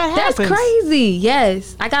didn't know that That's happens. crazy.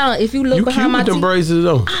 Yes, I got. If you look You cute behind my with them teeth, braces,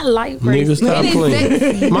 though. I like Nigga, braces. stop It is playing.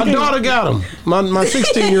 sexy. My daughter got them. My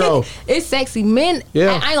 16-year-old. It's sexy. Men,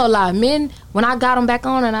 Yeah. I ain't gonna lie. Men, when I got them back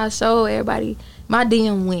on and I showed everybody, my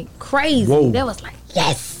DM went crazy. Whoa. They was like,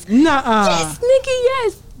 yes, Nuh-uh. yes, Nikki,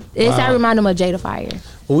 yes. It's I Wow. remind them of Jada Fire.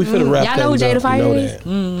 Well, we finna wrap Y'all that know who up. Jada You Fire know is? that.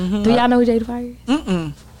 Do y'all know who Jada Fire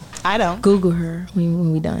is? I don't. Google her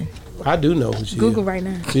when we done. I do know who she Google is. right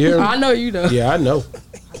now. Yeah. I know you know. Yeah, I know.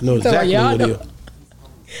 I know exactly yeah, I who it know.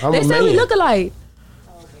 is. I'm They a say we man. look alike.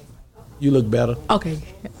 You look better. Okay.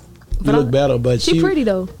 You look better, but She pretty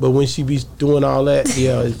though. But when she be doing all that,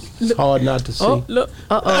 yeah, it's hard not to see. Oh, look.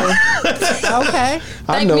 Okay. I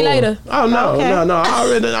Thank know me her. later. Oh no, Okay. no. I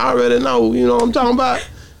already know. You know what I'm talking about.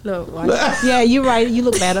 Look. Watch. Yeah, you're right. You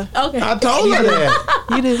look better. Okay. I told her that.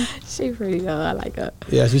 You do. She pretty though. I like her.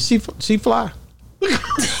 Yeah, she fly.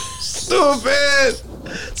 Stupid.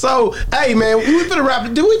 So, hey man, we finna wrap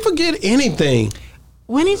it. Did we forget anything?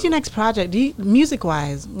 When is your next project?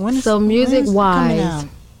 Music-wise? When is So when is it coming music-wise, out?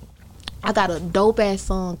 I got a dope ass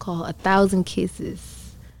song called 1,000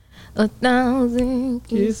 Kisses. 1,000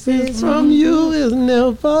 kisses From you is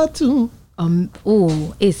never too.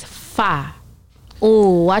 Ooh, it's fire.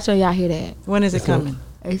 Ooh, watch when y'all hear that. When is it coming?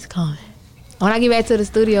 It's coming. When I get back to the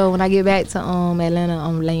studio, when I get back to Atlanta,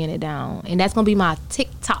 I'm laying it down, and that's gonna be my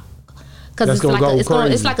TikTok because That's it's gonna like go it's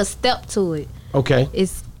crazy. like a step to it. Okay.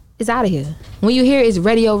 It's out of here. When you hear it's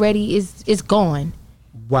radio ready, it's gone.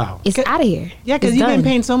 Wow. It's out of here. Yeah, because It's you've been done.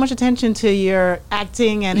 paying so much attention to your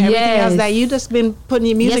acting and everything else Yes. that you just been putting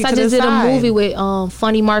your music Yes, I to just the did side. a movie with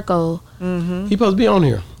Funny Marco. He supposed to be on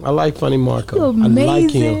here. I like Funny Marco. Amazing. I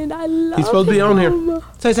like him. I love He's supposed to be on here. him.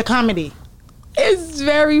 So it's a comedy. It's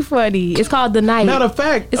very funny. It's called The Night. Matter of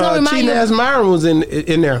fact, It's gonna remind Tina you- S. Myron was in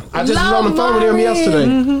there. I just was on the phone with him Myron. yesterday.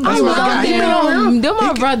 That's I my love guy. He been them. on here. They're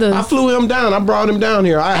my brothers. I flew him down. I brought him down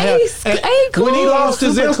here. Ain't and cool. when he lost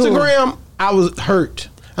his Super cool. Instagram, I was hurt.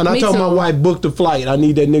 And I Me told my too. wife, book the flight. I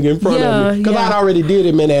need that nigga in front of me. Because Yeah. I'd already did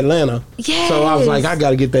him in Atlanta. Yes. So I was like, I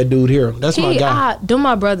got to get that dude here. That's my guy. Them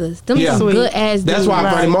my brothers. Them Yeah. some Sweet. good ass dudes. That's why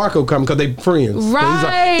Right. Freddie Marco come, because they friends. So he's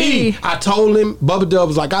Right. like, E, I told him, Bubba Dub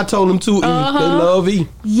was like, I told him too, E. They love E.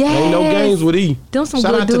 Yes. Ain't no games with E. Them some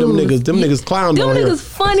Shout good out to them dudes. niggas. Them niggas clowned Them on here. niggas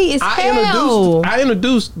funny as I hell.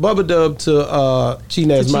 introduced Bubba Dub to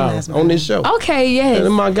Cheating Ass Miles on this show. Okay, yes. They're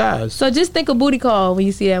my guys. So just think of Booty Call when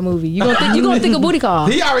you see that movie. You gonna think of Booty Call.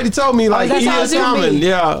 He already told me like that's he how is it's gonna coming. be.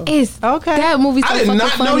 Yeah. It's Okay. that movie's so I did fucking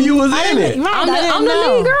not funny. know you was in it. Right, I'm I didn't the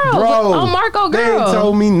know. lead girl. Bro, I'm Marco they girl. ain't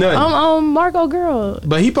told me nothing. I'm Marco girl.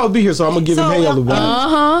 But he supposed to be here, so I'm gonna give So, him hell about it. Uh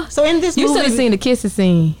huh. So in this You movie, should have seen the kissing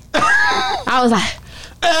scene. I was like,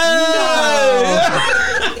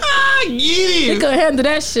 Get you him. couldn't handle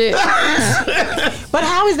that shit. but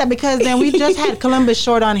how is that? Because then we just had Columbus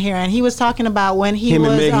Short on here, and he was talking about when he Him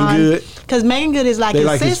and was Megan on. Good. Because Megan Good is like They his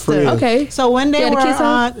like his sister. friend. Okay. So when they He had to were kiss her?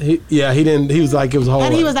 on, He didn't. He was like, it was hard.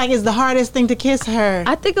 and he was like, "It's the hardest thing to kiss her."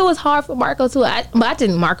 I think it was hard for Marco too. But I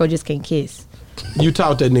think Marco just can't kiss. You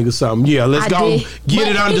taught that nigga something. Yeah, let's I go did. get But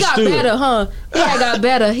it understood. He got better, huh? He had got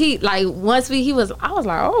better. He like once I was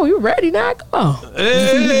like, oh, you ready now? Come on.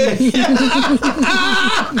 Hey.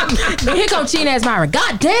 Then here come Cheating Ass Myron.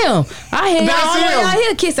 God damn. I hear That's all the way him. out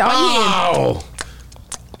here kissing. Oh.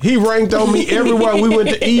 He ranked on me everywhere we went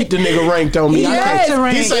to eat. The nigga ranked on me. Yes. I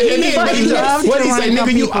can't- He say, He loves what to he say, rank on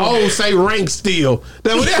nigga? You people. always say rank still.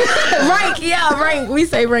 That was Rank, yeah, rank. We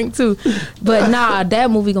say rank too. But nah, that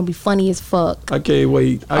movie gonna be funny as fuck. I can't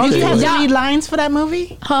wait. I Did you can't have wait. to read lines for that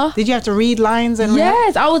movie? Huh? Did you have to read lines and rap?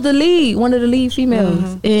 Yes, I was the lead, one of the lead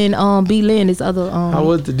females in B Lynn, this other How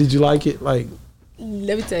was it? Did you like it? Like,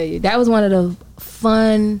 let me tell you, that was one of the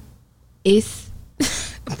funnest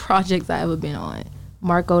projects I ever been on.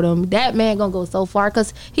 Marco them, that man gonna go so far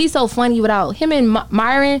because he's so funny. Without him and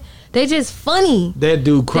Myron, they just funny. that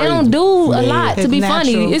dude crazy. They don't do a Man. lot to It's be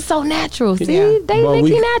natural. funny. It's so natural. See, Yeah. they But make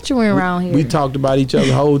we- it natural around here. We talked about each other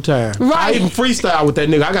the whole time. Right. I even freestyle with that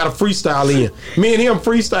nigga. I got a freestyle in. Me and him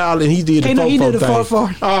freestyle and he did the Hey, no, he 4-4 did the thing.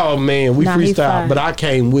 4-4. Oh man, we Nah, he freestyle, fire. but I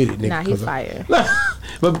came with it, nigga. Nah, he fire.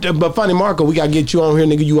 But funny Marco, we gotta get you on here,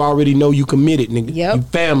 nigga. You already know you committed, nigga. Yep. You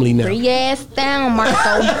family now. Bring your ass down,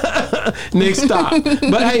 Marco. Next stop.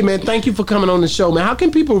 But hey man, thank you for coming on the show, man. How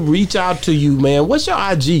can people reach out to you, man? What's your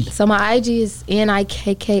IG? So my IG is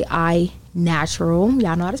NIKKI Natural.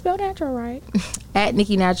 Y'all know how to spell natural, right? At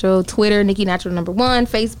Nikki Natural. Twitter, Nikki Natural #1.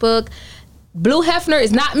 Facebook. Blue Hefner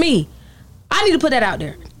is not me. I need to put that out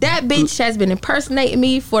there. That bitch has been impersonating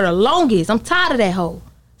me for the longest. I'm tired of that hoe.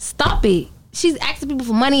 Stop it. She's asking people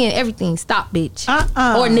for money and everything. Stop, bitch.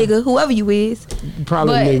 Or nigga, whoever you is.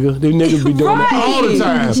 Probably But- nigga. Them niggas be doing that all the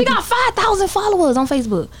time. She got 5,000 followers on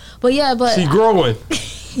Facebook. But yeah, but She growing.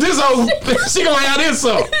 This old she gonna have this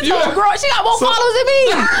up. Oh, girl, she got more followers than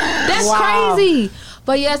me. That's Wow. crazy.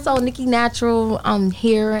 But yeah, so Nikki Natural, I'm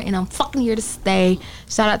here and I'm fucking here to stay.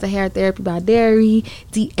 Shout out to Hair Therapy by Derry,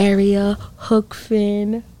 D Area,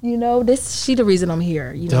 Hookfin. You know, she the reason I'm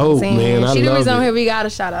here. You know what I'm Dope, saying? man. I She the love reason I'm it. here. We gotta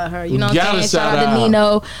shout out her. You know what I'm Gotta saying? Shout shout out to out.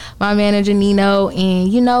 Nino, my manager Nino. And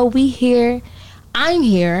you know, we here. I'm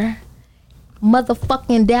here.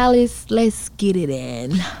 Motherfucking Dallas, let's get it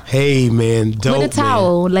in. Hey man, dope. With a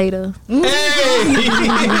towel later. Man.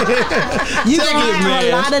 Hey. You Check gonna it, have man.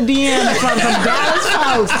 a lot of DMs from Dallas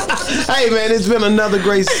folks. Hey man, it's been another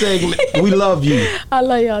great segment. We love you. I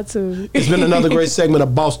love y'all too. It's been another great segment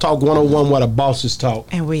of Boss Talk 101, where the bosses talk.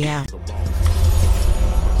 And we out.